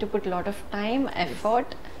they have to put lot of time,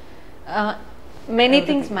 effort, many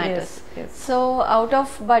things matters. So out of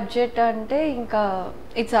budget ante inka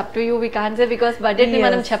it's up to you, we can't say because budget ni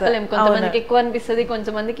manam cheppalem, kontamandiki ekku anpistadi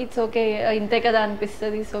kontamandiki it's okay inte kada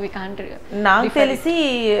anpistadi, so we can't. నాకు తెలిసి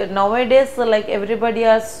nowadays like everybody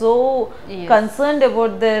are so concerned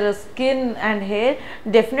about their skin and hair,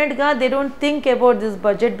 definitely ga they don't think about this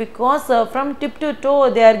budget because from tip to toe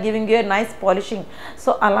they are giving you a nice polishing. So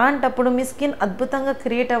అలాంటప్పుడు మీ skin అద్భుతంగా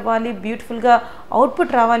create అవ్వాలి, beautiful గా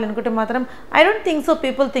output రావాలి అనుకుంటే మాత్రం I don't think so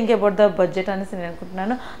people think about the budget అనేసి నేను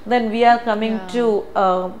అనుకుంటున్నాను. Then we are coming to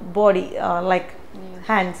body like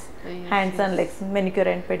hands and legs, manicure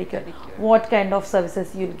and pedicure. What kind of services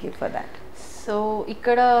you'll give for that? So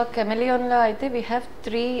ఇక్కడ Kameleon లో అయితే we have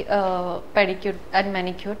 3 pedicure and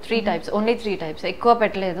manicure, 3 types, only 3 types, ఎక్కువ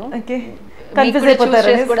పెట్టలేదు.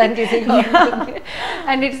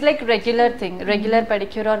 And it's like regular thing, regular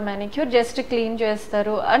pedicure are manicure, just clean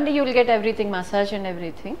చేస్తారు and you will get everything, massage and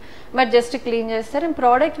everything, but just clean చేస్తారు. And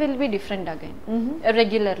product will be different again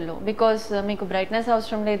రెగ్యులర్లో, because మీకు brightness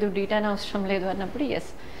అవసరం లేదు, D-Tan అవసరం లేదు అన్నప్పుడు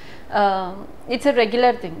yes it's a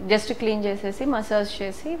regular thing, just clean చేసేసి massage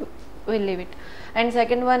చేసి we'll leave it. And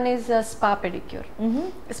second one is spa pedicure.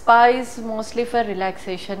 Spa is mostly for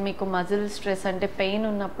relaxation. మీకు muscle stress అంటే పెయిన్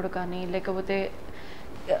ఉన్నప్పుడు కానీ లేకపోతే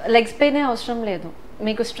లెగ్స్ పెయిన్ అవసరం లేదు,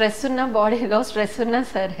 మీకు స్ట్రెస్ ఉన్న బాడీలో స్ట్రెస్ ఉన్నా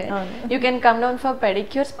సరే you can come down for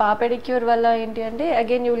pedicure. Spa pedicure వల్ల ఏంటి అంటే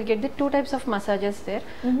again you will get the 2 types of massages there.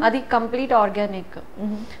 అది కంప్లీట్ ఆర్గానిక్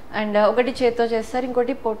అండ్ ఒకటి చేత్తో చేస్తారు,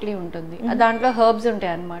 ఇంకోటి పోట్లీ ఉంటుంది, దాంట్లో హర్బ్స్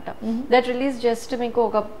ఉంటాయి అన్నమాట. దట్ రిలీజ్ జస్ట్ మీకు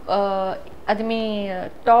ఒక అది మీ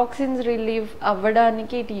టాక్సిన్స్ రిలీవ్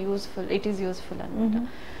అవ్వడానికి ఇట్ ఈస్ యూస్ఫుల్ అనమాట.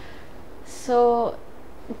 సో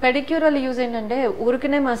పెడిక్యూర్ వల్ల యూజ్ ఏంటంటే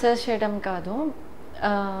ఊరికనే మసాజ్ చేయడం కాదు,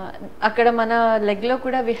 అక్కడ మన లెగ్ లో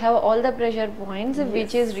కూడా we have all the pressure points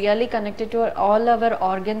which is really connected to all our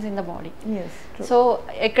organs in the body. So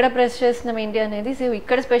ఎక్కడ ప్రెస్ చేస్తున్నాం ఏంటి అనేది, సో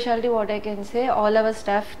ఇక్కడ speciality what I can say all our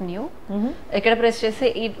staff new ఎక్కడ ప్రెస్ చేస్తే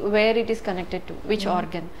wear it is connected to which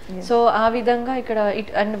organ. So ఆ విధంగా ఇక్కడ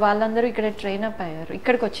అండ్ వాళ్ళందరూ ఇక్కడ ట్రైన్ అప్ అయ్యారు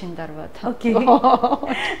ఇక్కడికి వచ్చిన తర్వాత.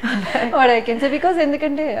 What I can say because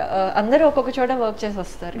ఎందుకంటే అందరూ ఒక్కొక్క చోట వర్క్ చేసి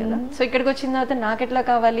వస్తారు కదా, సో ఇక్కడికి వచ్చిన తర్వాత నాకు ఎట్లా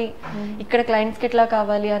కావాలి, ఇక్కడ క్లయింట్స్కి ఎట్లా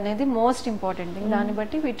కావాలి అనేది మోస్ట్ ఇంపార్టెంట్ థింగ్. దాన్ని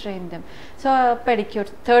బట్టి వి train them. So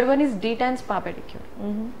pedicure, third one is D-Tan spa pedicure.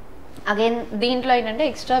 Again దీంట్లో ఏంటంటే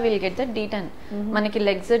extra will get the D-Tan, మనకి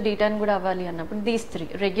లెగ్స్ డీటాన్ కూడా అవ్వాలి అన్నప్పుడు these 3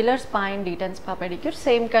 regular spa and D-Tan spa pedicure,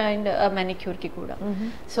 same kind manicure కి కూడా.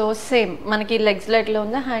 సో సేమ్ మనకి లెగ్స్ లో ఎట్లా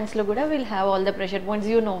ఉందో హ్యాండ్స్ లో కూడా will have all the pressure points,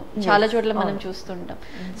 you know చాలా చోట్ల మనం చూస్తుంటాం.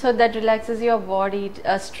 So that relaxes your body,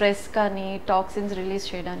 stress కానీ టాక్సిన్స్ రిలీజ్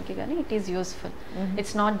చేయడానికి కానీ it is useful.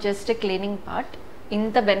 It's not just a cleaning part,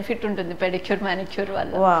 ఇంత బెనిఫిట్ ఉంటుంది పెడిక్యూర్ మ్యానిక్యూర్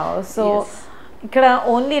వల్ల. సో ఇక్కడ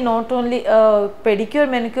not only pedicure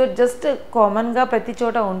manicure just కామన్గా ప్రతి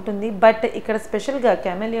చోట ఉంటుంది, బట్ ఇక్కడ స్పెషల్గా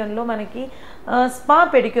కెమెలియన్లో మనకి spa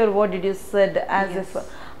pedicure what did you said as if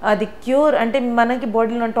అది క్యూర్ అంటే మనకి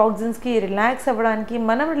బాడీలో టాక్సిన్స్కి రిలాక్స్ అవ్వడానికి,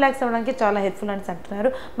 మనం రిలాక్స్ అవ్వడానికి చాలా హెల్ప్ఫుల్ అని అంటున్నారు.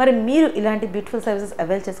 మరి మీరు ఇలాంటి బ్యూటిఫుల్ సర్వీసెస్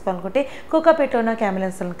అవైల్ చేసుకోవాలనుకుంటే కోకాపేటలో ఉన్న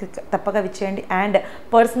కెమెలియన్ సలూన్కి తప్పక విచ్చేయండి అండ్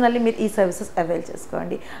పర్సనల్లీ మీరు ఈ సర్వీసెస్ అవైల్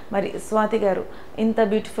చేసుకోండి. మరి స్వాతి గారు ఇంత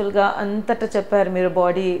బ్యూటిఫుల్గా అంతటా చెప్పారు మీరు,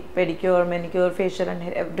 body pedicure manicure facial and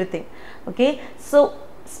hair everything. Okay, so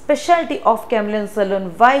speciality of chameleon saloon,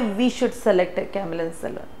 why we should select chameleon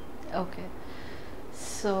saloon? Okay,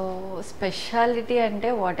 so speciality అంటే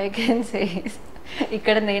వాట్ ఐ కెన్ సే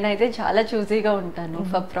ఇక్కడ నేనైతే చాలా చూసీగా ఉంటాను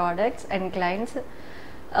ఫర్ ప్రోడక్ట్స్ అండ్ క్లయింట్స్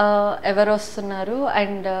ఎవరు వస్తున్నారు,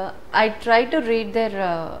 and I try to read their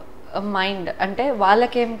mind, అంటే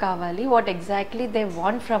వాళ్ళకేం కావాలి, what exactly they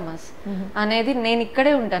want from us అనేది నేను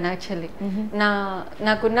ఇక్కడే ఉంటాను. యాక్చువల్లీ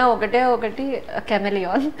నాకున్న ఒకటి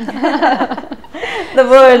కెమెలియాన్,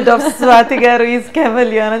 ద వరల్డ్ ఆఫ్ స్వాతి గారు ఈజ్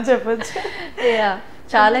కెమెలియాన్ అని చెప్పొచ్చు. యా,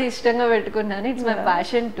 చాలా ఇష్టంగా పెట్టుకున్నాను, it's my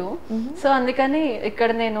passion to. So అందుకని ఇక్కడ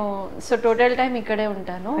నేను సో టోటల్ టైం ఇక్కడే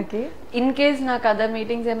ఉంటాను. ఇన్ కేస్ నాకు అదర్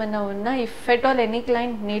మీటింగ్స్ ఏమైనా ఉన్నా, if at all any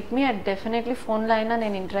client need me, I definitely ఫోన్లో అయినా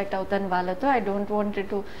నేను ఇంటరాక్ట్ అవుతాను వాళ్ళతో. ఐ డోంట్ వాంట్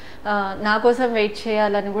టు నా కోసం వెయిట్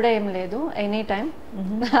చేయాలని కూడా ఏం లేదు, any time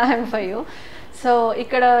I'm for you. So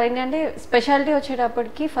ఇక్కడ ఏంటంటే స్పెషాలిటీ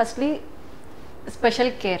వచ్చేటప్పటికి firstly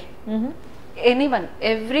special care, anyone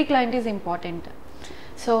every client is important.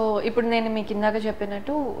 So ఇప్పుడు నేను మీకు ఇందాక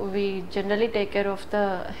చెప్పినట్టు we generally take care of the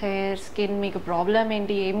hair, skin, మీకు ప్రాబ్లం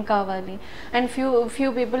ఏంటి, ఏం కావాలి, and few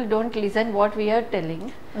people don't listen what we are telling,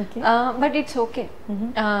 but it's okay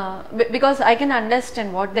because I can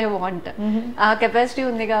understand what they want. ఆ కెపాసిటీ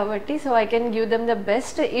ఉంది కాబట్టి so I can give them the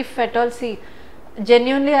best. If at all see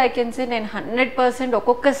genuinely I can say నేను 100%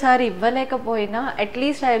 ఒక్కొక్కసారి ఇవ్వలేకపోయినా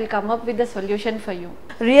at least I will come up with the solution for you.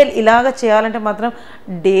 Real ఇలాగ చేయాలంటే మాత్రం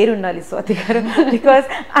dare ఉండాలి స్వాతి గారు, బికాస్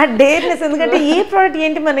ఆ డేర్నెస్, ఎందుకంటే ఏ ప్రోడక్ట్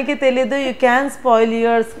ఏంటి మనకి తెలియదు, you can spoil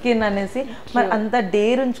your skin అనేసి, మరి అంత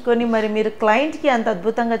డేర్ ఉంచుకొని మరి మీరు క్లయింట్కి అంత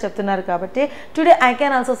అద్భుతంగా చెప్తున్నారు కాబట్టి today I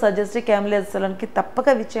can also suggest chameleon సలూన్కి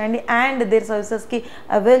తప్పక విచ్చేయండి అండ్ దేర్ సర్వీసెస్కి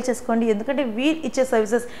అవైల్ చేసుకోండి. ఎందుకంటే వీళ్ళు ఇచ్చే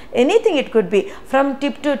services anything it could be from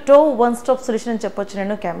tip to toe, one stop solution అని చెప్పొచ్చు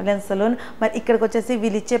నేను కెమెలియన్ సలూన్. మరి ఇక్కడికి వచ్చేసి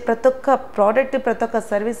వీళ్ళు ఇచ్చే ప్రతి ఒక్క ప్రోడక్ట్, ప్రతి ఒక్క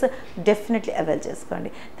సర్వీస్ డెఫినెట్లీ అవైల్ చేసుకోండి.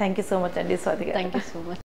 థ్యాంక్ యూ సో మచ్ అండి స్వాతి గారు. Thank you so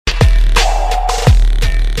much.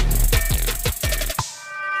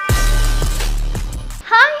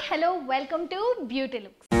 Hi, hello, welcome to beauty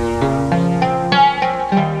looks.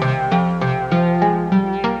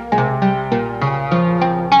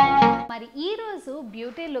 మరి ఈరోజు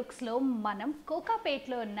బ్యూటీ లుక్స్లో మనం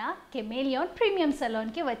కోకాపేట్లో ఉన్న కెమెలియాన్ ప్రీమియం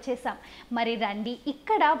సలూన్కి వచ్చేసాం. మరి రండి,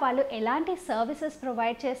 ఇక్కడ వాళ్ళు ఎలాంటి సర్వీసెస్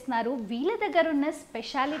ప్రొవైడ్ చేస్తున్నారు, వీళ్ళ దగ్గర ఉన్న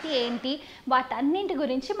స్పెషాలిటీ ఏంటి, వాటన్నింటి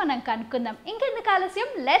గురించి మనం కనుక్కుందాం. ఇంకెందుకు ఆలస్యం,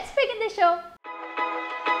 లెట్స్ బిగిన్ ది షో.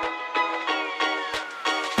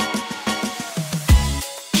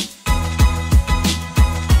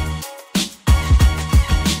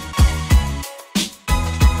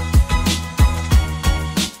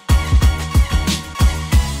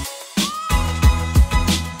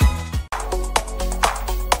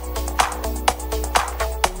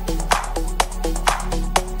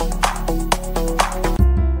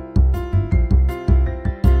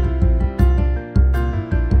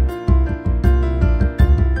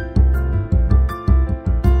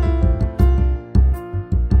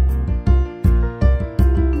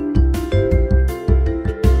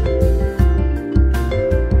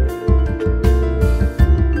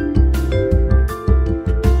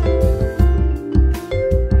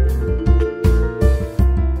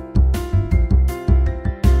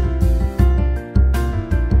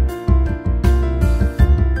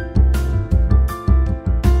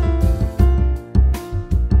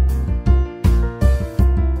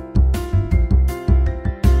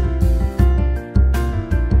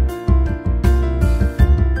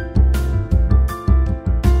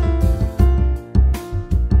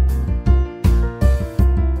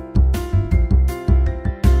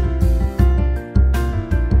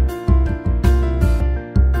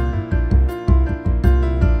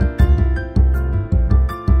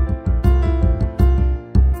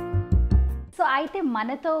 అయితే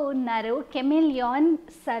మనతో ఉన్నారు కెమెలియాన్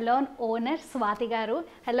సలోన్ ఓనర్ స్వాతి గారు.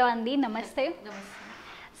 హలో అండి, నమస్తే.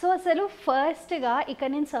 సో అసలు ఫస్ట్గా ఇక్కడ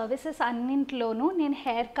నేను సర్వీసెస్ అన్నింటిలోనూ నేను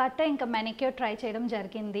హెయిర్ కట్ ఇంకా మెనిక్యూర్ ట్రై చేయడం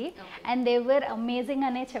జరిగింది అండ్ దే వర్ అమేజింగ్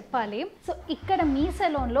అనే చెప్పాలి. సో ఇక్కడ మీ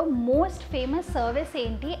సలోన్లో మోస్ట్ ఫేమస్ సర్వీస్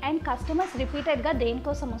ఏంటి అండ్ కస్టమర్స్ రిపీటెడ్గా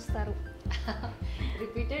దేనికోసం వస్తారు?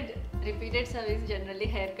 Repeated service generally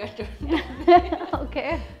hair cut. Okay,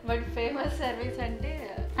 but famous service అంటే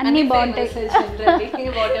అన్నీ బాగుంటాయి.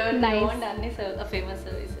 అన్ని ఫేమస్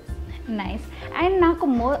సర్వీసెస్. నైస్. అండ్ నాకు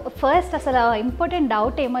ఫస్ట్ అసలు ఇంపార్టెంట్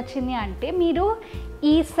డౌట్ ఏమొచ్చింది అంటే మీరు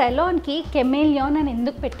ఈ సెలాన్కి కెమెలియాన్ అని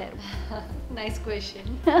ఎందుకు పెట్టారు? Nice question.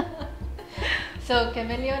 సో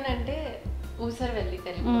కెమెలియాన్ అంటే ఊసరవెల్లి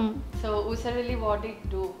Telugu. So Oosaravelli what it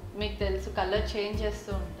do మీకు తెలుసు, కలర్ చేంజ్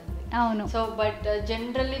చేస్తూ ఉంటుంది. అవును. సో బట్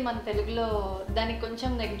జనరల్లీ మన తెలుగులో దానికి కొంచెం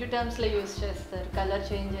నెగిటివ్ టర్మ్స్లో యూజ్ చేస్తారు, కలర్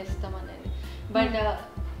చేంజ్ చేస్తాం అనేది. బట్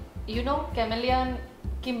యునో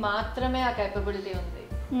కెమెలియాన్కి మాత్రమే ఆ కేపబిలిటీ ఉంది.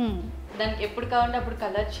 దానికి ఎప్పుడు కావాలంటే అప్పుడు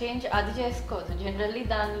కలర్ చేంజ్ అది చేసుకోవచ్చు. జనరల్లీ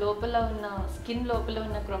దాని లోపల ఉన్న స్కిన్ లోపల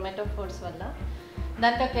ఉన్న క్రోమాటోఫోర్స్ వల్ల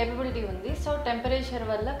దానికి ఆ కేపబిలిటీ ఉంది. సో టెంపరేచర్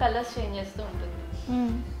వల్ల కలర్స్ చేంజ్ చేస్తూ ఉంటుంది.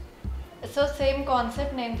 సో సేమ్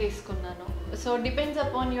కాన్సెప్ట్ నేను తీసుకున్నాను. So depends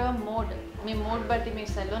upon your mood. Me mood బట్టి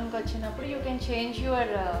మీరు సెలూన్కి వచ్చినప్పుడు you can change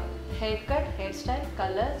your hair cut, hair style,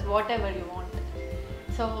 colours, what ever you want.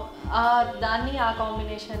 So దాన్ని ఆ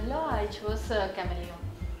కాంబినేషన్లో I choose కెమెలియాన్.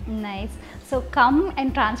 Nice. So come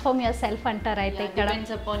and transform your self అంటారు అయితే ఇక్కడ.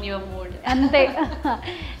 Depends upon your mood. అంతే.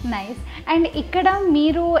 నైస్. అండ్ ఇక్కడ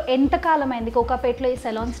మీరు ఎంతకాలం అయింది కోకాపేట్లో ఈ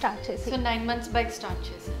సెలాన్ స్టార్ట్ చేసి? సో 9 months బ్యాక్ స్టార్ట్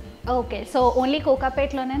చేశాను. ఓకే. సో ఓన్లీ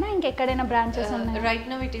కోకాపేట్లోనేనా ఇంకెక్కడైనా బ్రాంచెస్ ఉన్నాయి? Right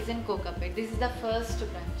now it is in Kokapet. This is the first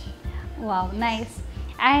branch. Wow, nice.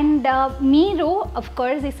 And మీరు అఫ్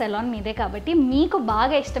కోర్స్ ఈ సెలాన్ మీదే కాబట్టి మీకు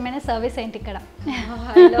బాగా ఇష్టమైన సర్వీస్ ఏంటి ఇక్కడ?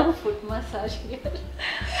 I love foot massage here.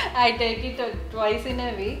 I take it twice in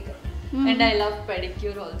a week and I love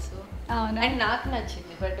pedicure also. అవునా? అండ్ నాకు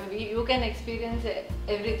నచ్చింది, but you can experience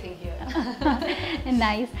everything here.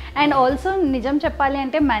 Nice. And also నిజం చెప్పాలి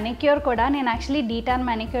అంటే మెనిక్యూర్ కూడా నేను యాక్చువల్లీ డీటాన్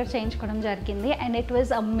మెనిక్యూర్ చేయించుకోవడం జరిగింది అండ్ ఇట్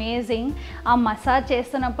వాజ్ అమేజింగ్. ఆ మసాజ్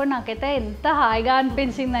చేస్తున్నప్పుడు నాకైతే ఎంత హాయిగా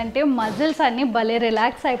అనిపించిందంటే మజిల్స్ అన్నీ భలే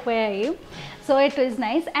రిలాక్స్ అయిపోయాయి. So it was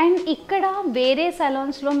nice. And ఇక్కడ వేరే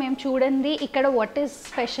సెలాన్స్లో మేము చూడండి, ఇక్కడ వాట్ ఈస్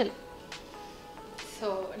స్పెషల్? సో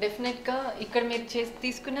డెఫినెట్గా ఇక్కడ మీరు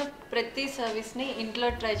తీసుకున్న ప్రతి సర్వీస్ని ఇంట్లో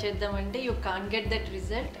ట్రై చేద్దామంటే you can get that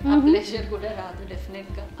result. ఆ ప్లెజర్ కూడా రాదు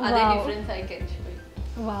డెఫినెట్గా. అదే difference I can show.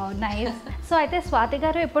 Wow, nice. So అయితే స్వాతి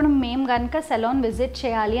గారు, ఇప్పుడు మేము కనుక సెలాన్ విజిట్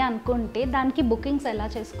చేయాలి అనుకుంటే దానికి బుకింగ్స్ ఎలా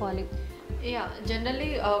చేసుకోవాలి? యా, జనరల్లీ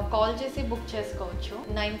కాల్ చేసి బుక్ చేసుకోవచ్చు.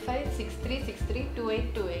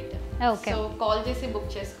 9563632828. ఓకే. సో కాల్ చేసి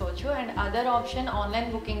బుక్ చేసుకోవచ్చు. And other option online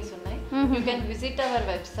bookings ఉన్నాయి. You can visit our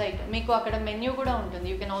website. మీకు అక్కడ మెన్యూ కూడా ఉంటుంది.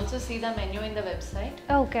 You can also see the menu in the website.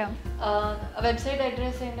 Okay. Website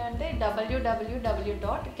address ఏంటంటే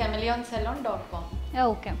www.kameleonsalon.com.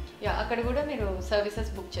 ఓకే. యా, అక్కడ కూడా మీరు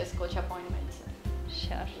సర్వీసెస్ బుక్ చేసుకోవచ్చు, అపాయింట్మెంట్స్.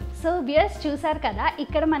 షూర్. సో వ్యూయర్స్ చూసారు కదా,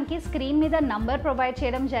 ఇక్కడ మనకి స్క్రీన్ మీద నంబర్ ప్రొవైడ్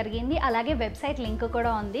చేయడం జరిగింది, అలాగే వెబ్సైట్ లింక్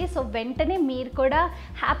కూడా ఉంది. సో వెంటనే మీరు కూడా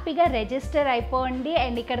హ్యాపీగా రిజిస్టర్ అయిపోండి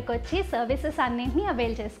అండ్ ఇక్కడికి వచ్చి సర్వీసెస్ అన్నింటినీ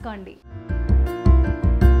అవైల్ చేసుకోండి.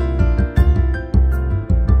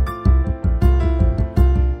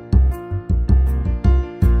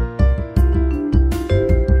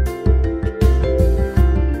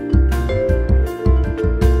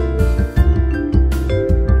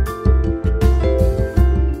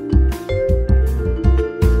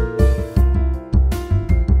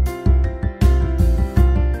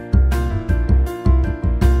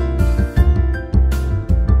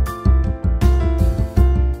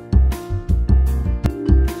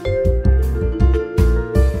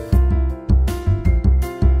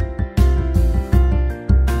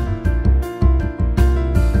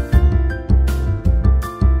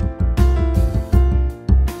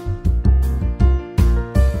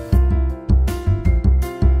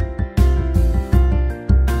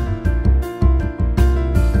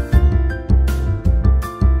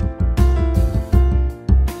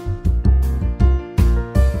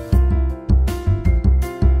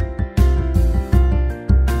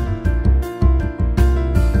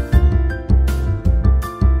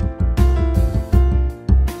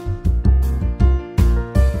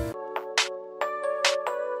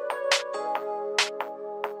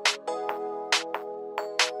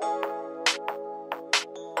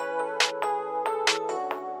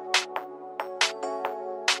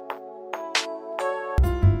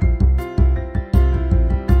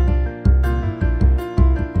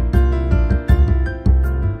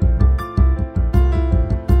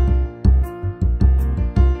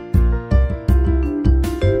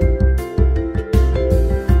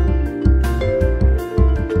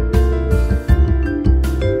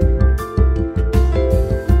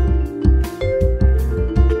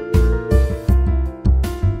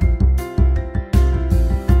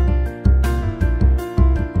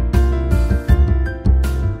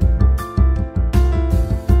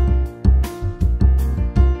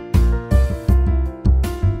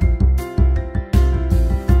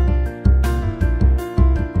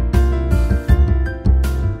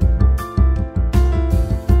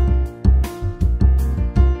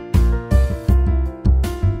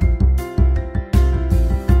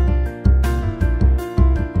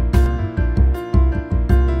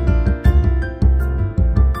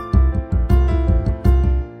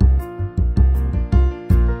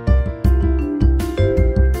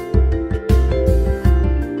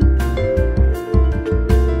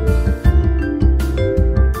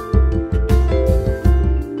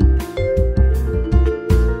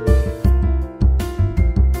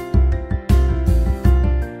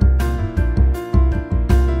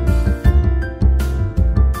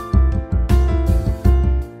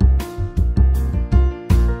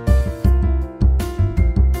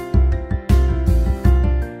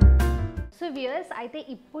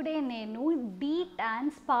 ఇప్పుడే నేను డీ ట్యాన్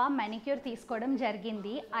స్పా మ్యానిక్యూర్ తీసుకోవడం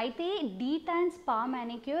జరిగింది. అయితే డీ ట్యాన్ స్పా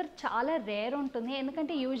మ్యానిక్యూర్ చాలా రేర్ ఉంటుంది,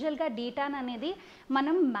 ఎందుకంటే యూజువల్గా డీ ట్యాన్ అనేది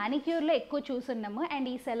మనం మ్యానిక్యూర్లో ఎక్కువ చూస్తున్నాము అండ్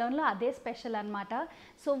ఈ సెలూన్లో అదే స్పెషల్ అనమాట.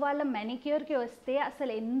 సో వాళ్ళ మ్యానిక్యూర్కి వస్తే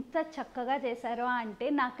అసలు ఎంత చక్కగా చేశారో అంటే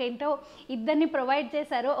నాకేంటో ఇద్దరిని ప్రొవైడ్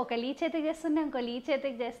చేశారు, ఒకళ్ళు ఈ చేతికి చేస్తుంటే ఇంకోళ్ళు ఈ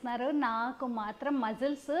చేతికి చేస్తున్నారు. నాకు మాత్రం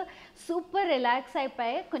మజిల్స్ సూపర్ రిలాక్స్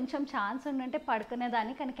అయిపోయాయి. కొంచెం ఛాన్స్ ఉండుంటే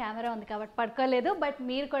పడుకునేదాన్ని, కానీ కెమెరా ఉంది కాబట్టి పడుకోలేదు. బట్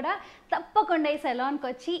మీరు కూడా తప్పకుండా ఈ సెలాన్కి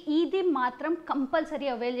వచ్చి ఇది మాత్రం కంపల్సరీ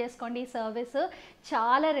అవైల్ చేసుకోండి. ఈ సర్వీస్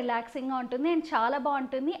చాలా రిలాక్సింగ్గా ఉంటుంది అండ్ చాలా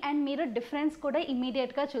బాగుంటుంది అండ్ మీరు డిఫరెన్స్ కూడా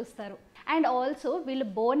ఇమీడియట్గా చూస్తారు. అండ్ ఆల్సో వీళ్ళు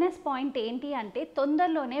బోనస్ పాయింట్ ఏంటి అంటే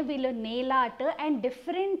తొందరలోనే వీళ్ళు nail art and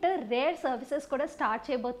different rare services కూడా స్టార్ట్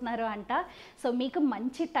చేయబోతున్నారు అంట. సో మీకు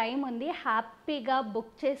మంచి టైం ఉంది, హ్యాపీగా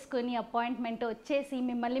బుక్ చేసుకుని అపాయింట్మెంట్ వచ్చేసి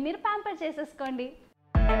మిమ్మల్ని మీరు ప్యాంపర్ చేసేసుకోండి.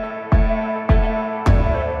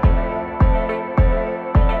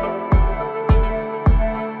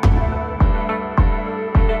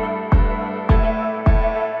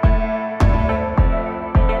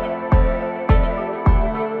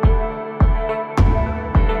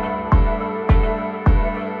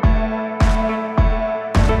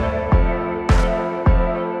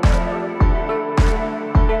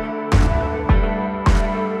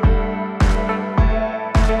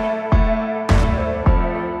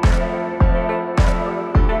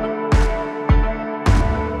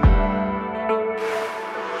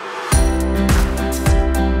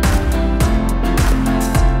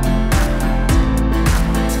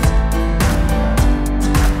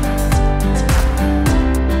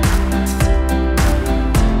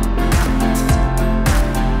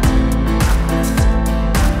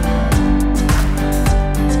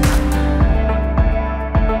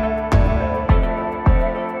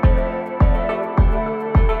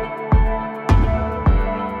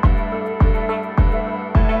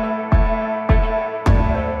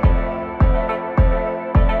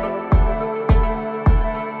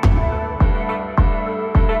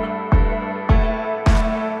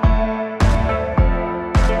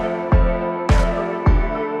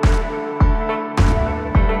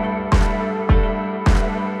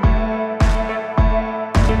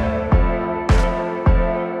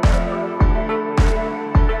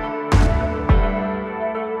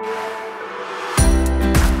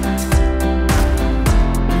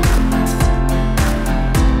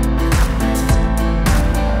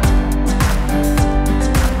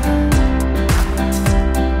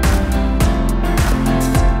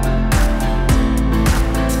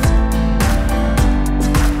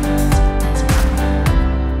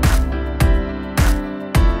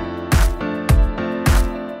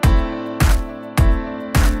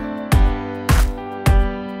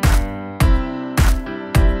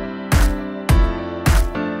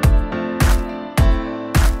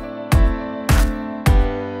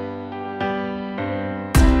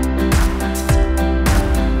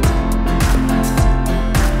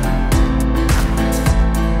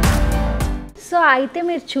 అయితే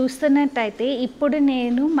మీరు చూస్తున్నట్టయితే ఇప్పుడు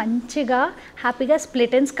నేను మంచిగా హ్యాపీగా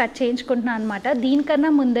స్ప్లిట్ ఎండ్స్ కట్ చేయించుకుంటున్నాను అనమాట. దీనికన్నా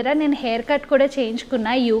ముందర నేను హెయిర్ కట్ కూడా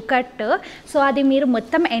చేయించుకున్నా, యూ కట్. సో అది మీరు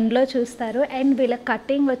మొత్తం ఎండ్లో చూస్తారు. అండ్ వీళ్ళ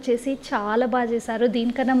కటింగ్ వచ్చేసి చాలా బాగా చేశారు.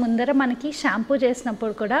 దీనికన్నా ముందర మనకి షాంపూ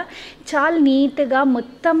చేసినప్పుడు కూడా చాలా నీట్గా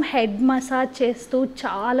మొత్తం హెడ్ మసాజ్ చేస్తూ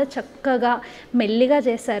చాలా చక్కగా మెల్లిగా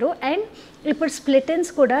చేశారు. అండ్ ఇప్పుడు స్ప్లిట్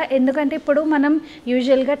ఎండ్స్ కూడా, ఎందుకంటే ఇప్పుడు మనం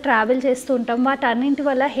యూజువల్గా ట్రావెల్ చేస్తూ ఉంటాం, వాటన్నింటి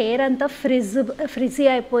వల్ల హెయిర్ అంతా ఫ్రిజీ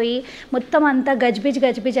అయిపోయి మొత్తం అంతా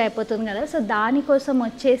గజిబిజ్ అయిపోతుంది కదా. సో దానికోసం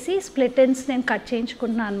వచ్చేసి స్ప్లిట్ ఎండ్స్ నేను కట్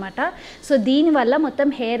చేయించుకుంటున్నాను అనమాట. సో దీనివల్ల మొత్తం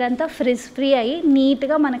హెయిర్ అంతా ఫ్రీ అయ్యి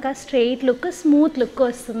నీట్గా మనకు ఆ స్ట్రెయిట్ లుక్, స్మూత్ లుక్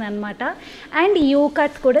వస్తుంది అనమాట. అండ్ యూ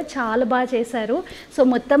కట్ కూడా చాలా బాగా చేశారు. సో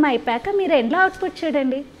మొత్తం అయిపోయాక మీరు ఎండ్లో అవుట్పుట్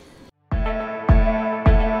చూడండి.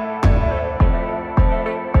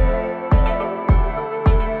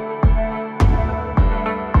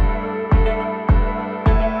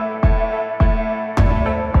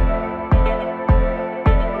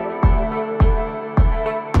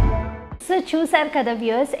 సో చూసారు కదా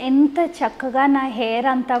వ్యూయర్స్, ఎంత చక్కగా నా హెయిర్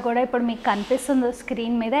అంతా కూడా ఇప్పుడు మీకు కనిపిస్తుందో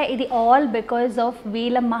స్క్రీన్ మీద. ఇది ఆల్ బికాజ్ ఆఫ్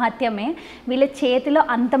వీళ్ళ మహత్యమే, వీళ్ళ చేతిలో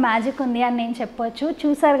అంత మ్యాజిక్ ఉంది అని నేను చెప్పొచ్చు.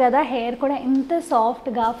 చూసారు కదా హెయిర్ కూడా ఎంత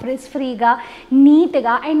సాఫ్ట్గా, ఫ్రీగా,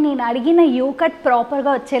 నీట్గా అండ్ నేను అడిగిన యూ కట్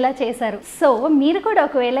ప్రాపర్గా వచ్చేలా చేశారు. సో మీరు కూడా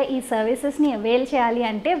ఒకవేళ ఈ సర్వీసెస్ని అవైల్ చేయాలి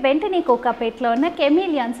అంటే వెంటనే కోకాపేట్లో ఉన్న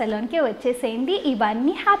కెమీలియాన్ సెలూన్కి వచ్చేసేయండి.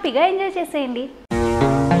 ఇవన్నీ హ్యాపీగా ఎంజాయ్ చేసేయండి.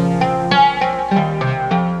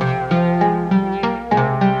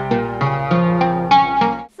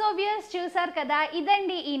 చూసారు కదా,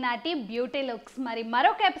 ఇదండి ఈనాటి బ్యూటీ లుక్స్. మరి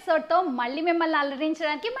మరొక ఎపిసోడ్తో మళ్ళీ మిమ్మల్ని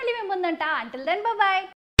అలరించడానికి మళ్ళీ మేము ముందుంటా. Until then bye.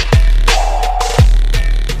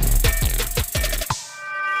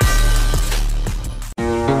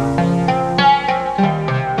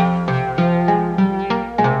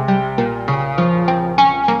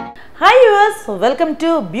 Welcome to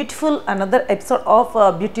beautiful another episode of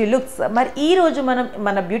beauty looks. మరి ఈ రోజు మనం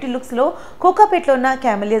మన బ్యూటీ లుక్స్లో కోకాపేట్లో ఉన్న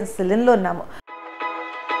క్యామిలియన్ సెలూన్లో ఉన్నాము.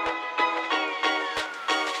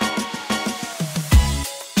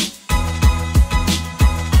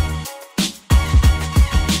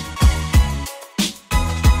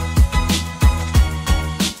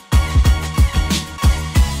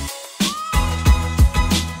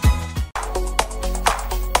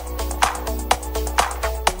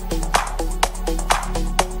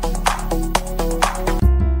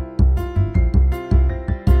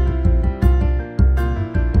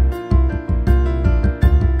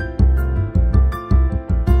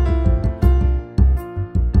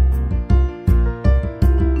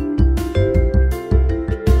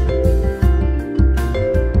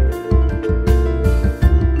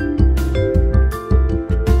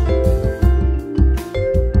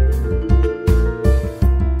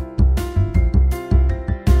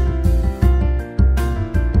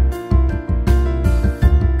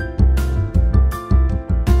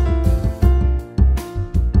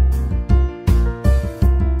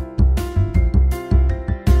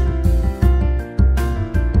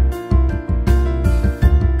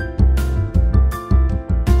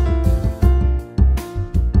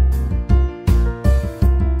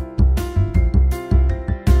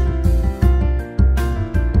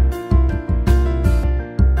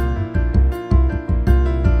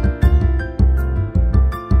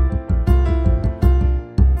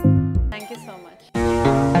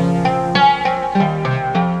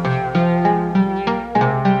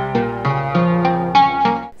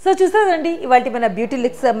 సో చూసారండి ఇవాళ మన బ్యూటీ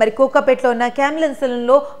లుక్స్. మరి కోకాపేట్లో ఉన్న క్యామిలియన్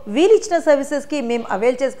సెలూన్లో వీళ్ళు ఇచ్చిన సర్వీసెస్కి మేము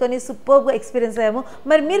అవైల్ చేసుకొని సూపర్గా ఎక్స్పీరియన్స్ అయ్యాము.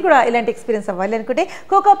 మరి మీరు కూడా ఇలాంటి ఎక్స్పీరియన్స్ అవ్వాలి అనుకుంటే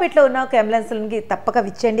కోకాపేట్లో ఉన్న క్యామిలియన్ సెలూన్కి తప్పక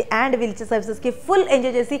విచ్చేయండి అండ్ వీళ్ళు ఇచ్చే సర్వీసెస్కి ఫుల్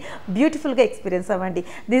ఎంజాయ్ చేసి బ్యూటిఫుల్గా ఎక్స్పీరియన్స్ అవ్వండి.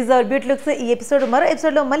 This are beauty looks. ఈ ఎపిసోడ్ మరో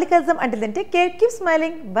ఎపిసోడ్లో మళ్ళీ కలుద్దాం. అంటే take care, keep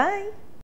smiling, bye.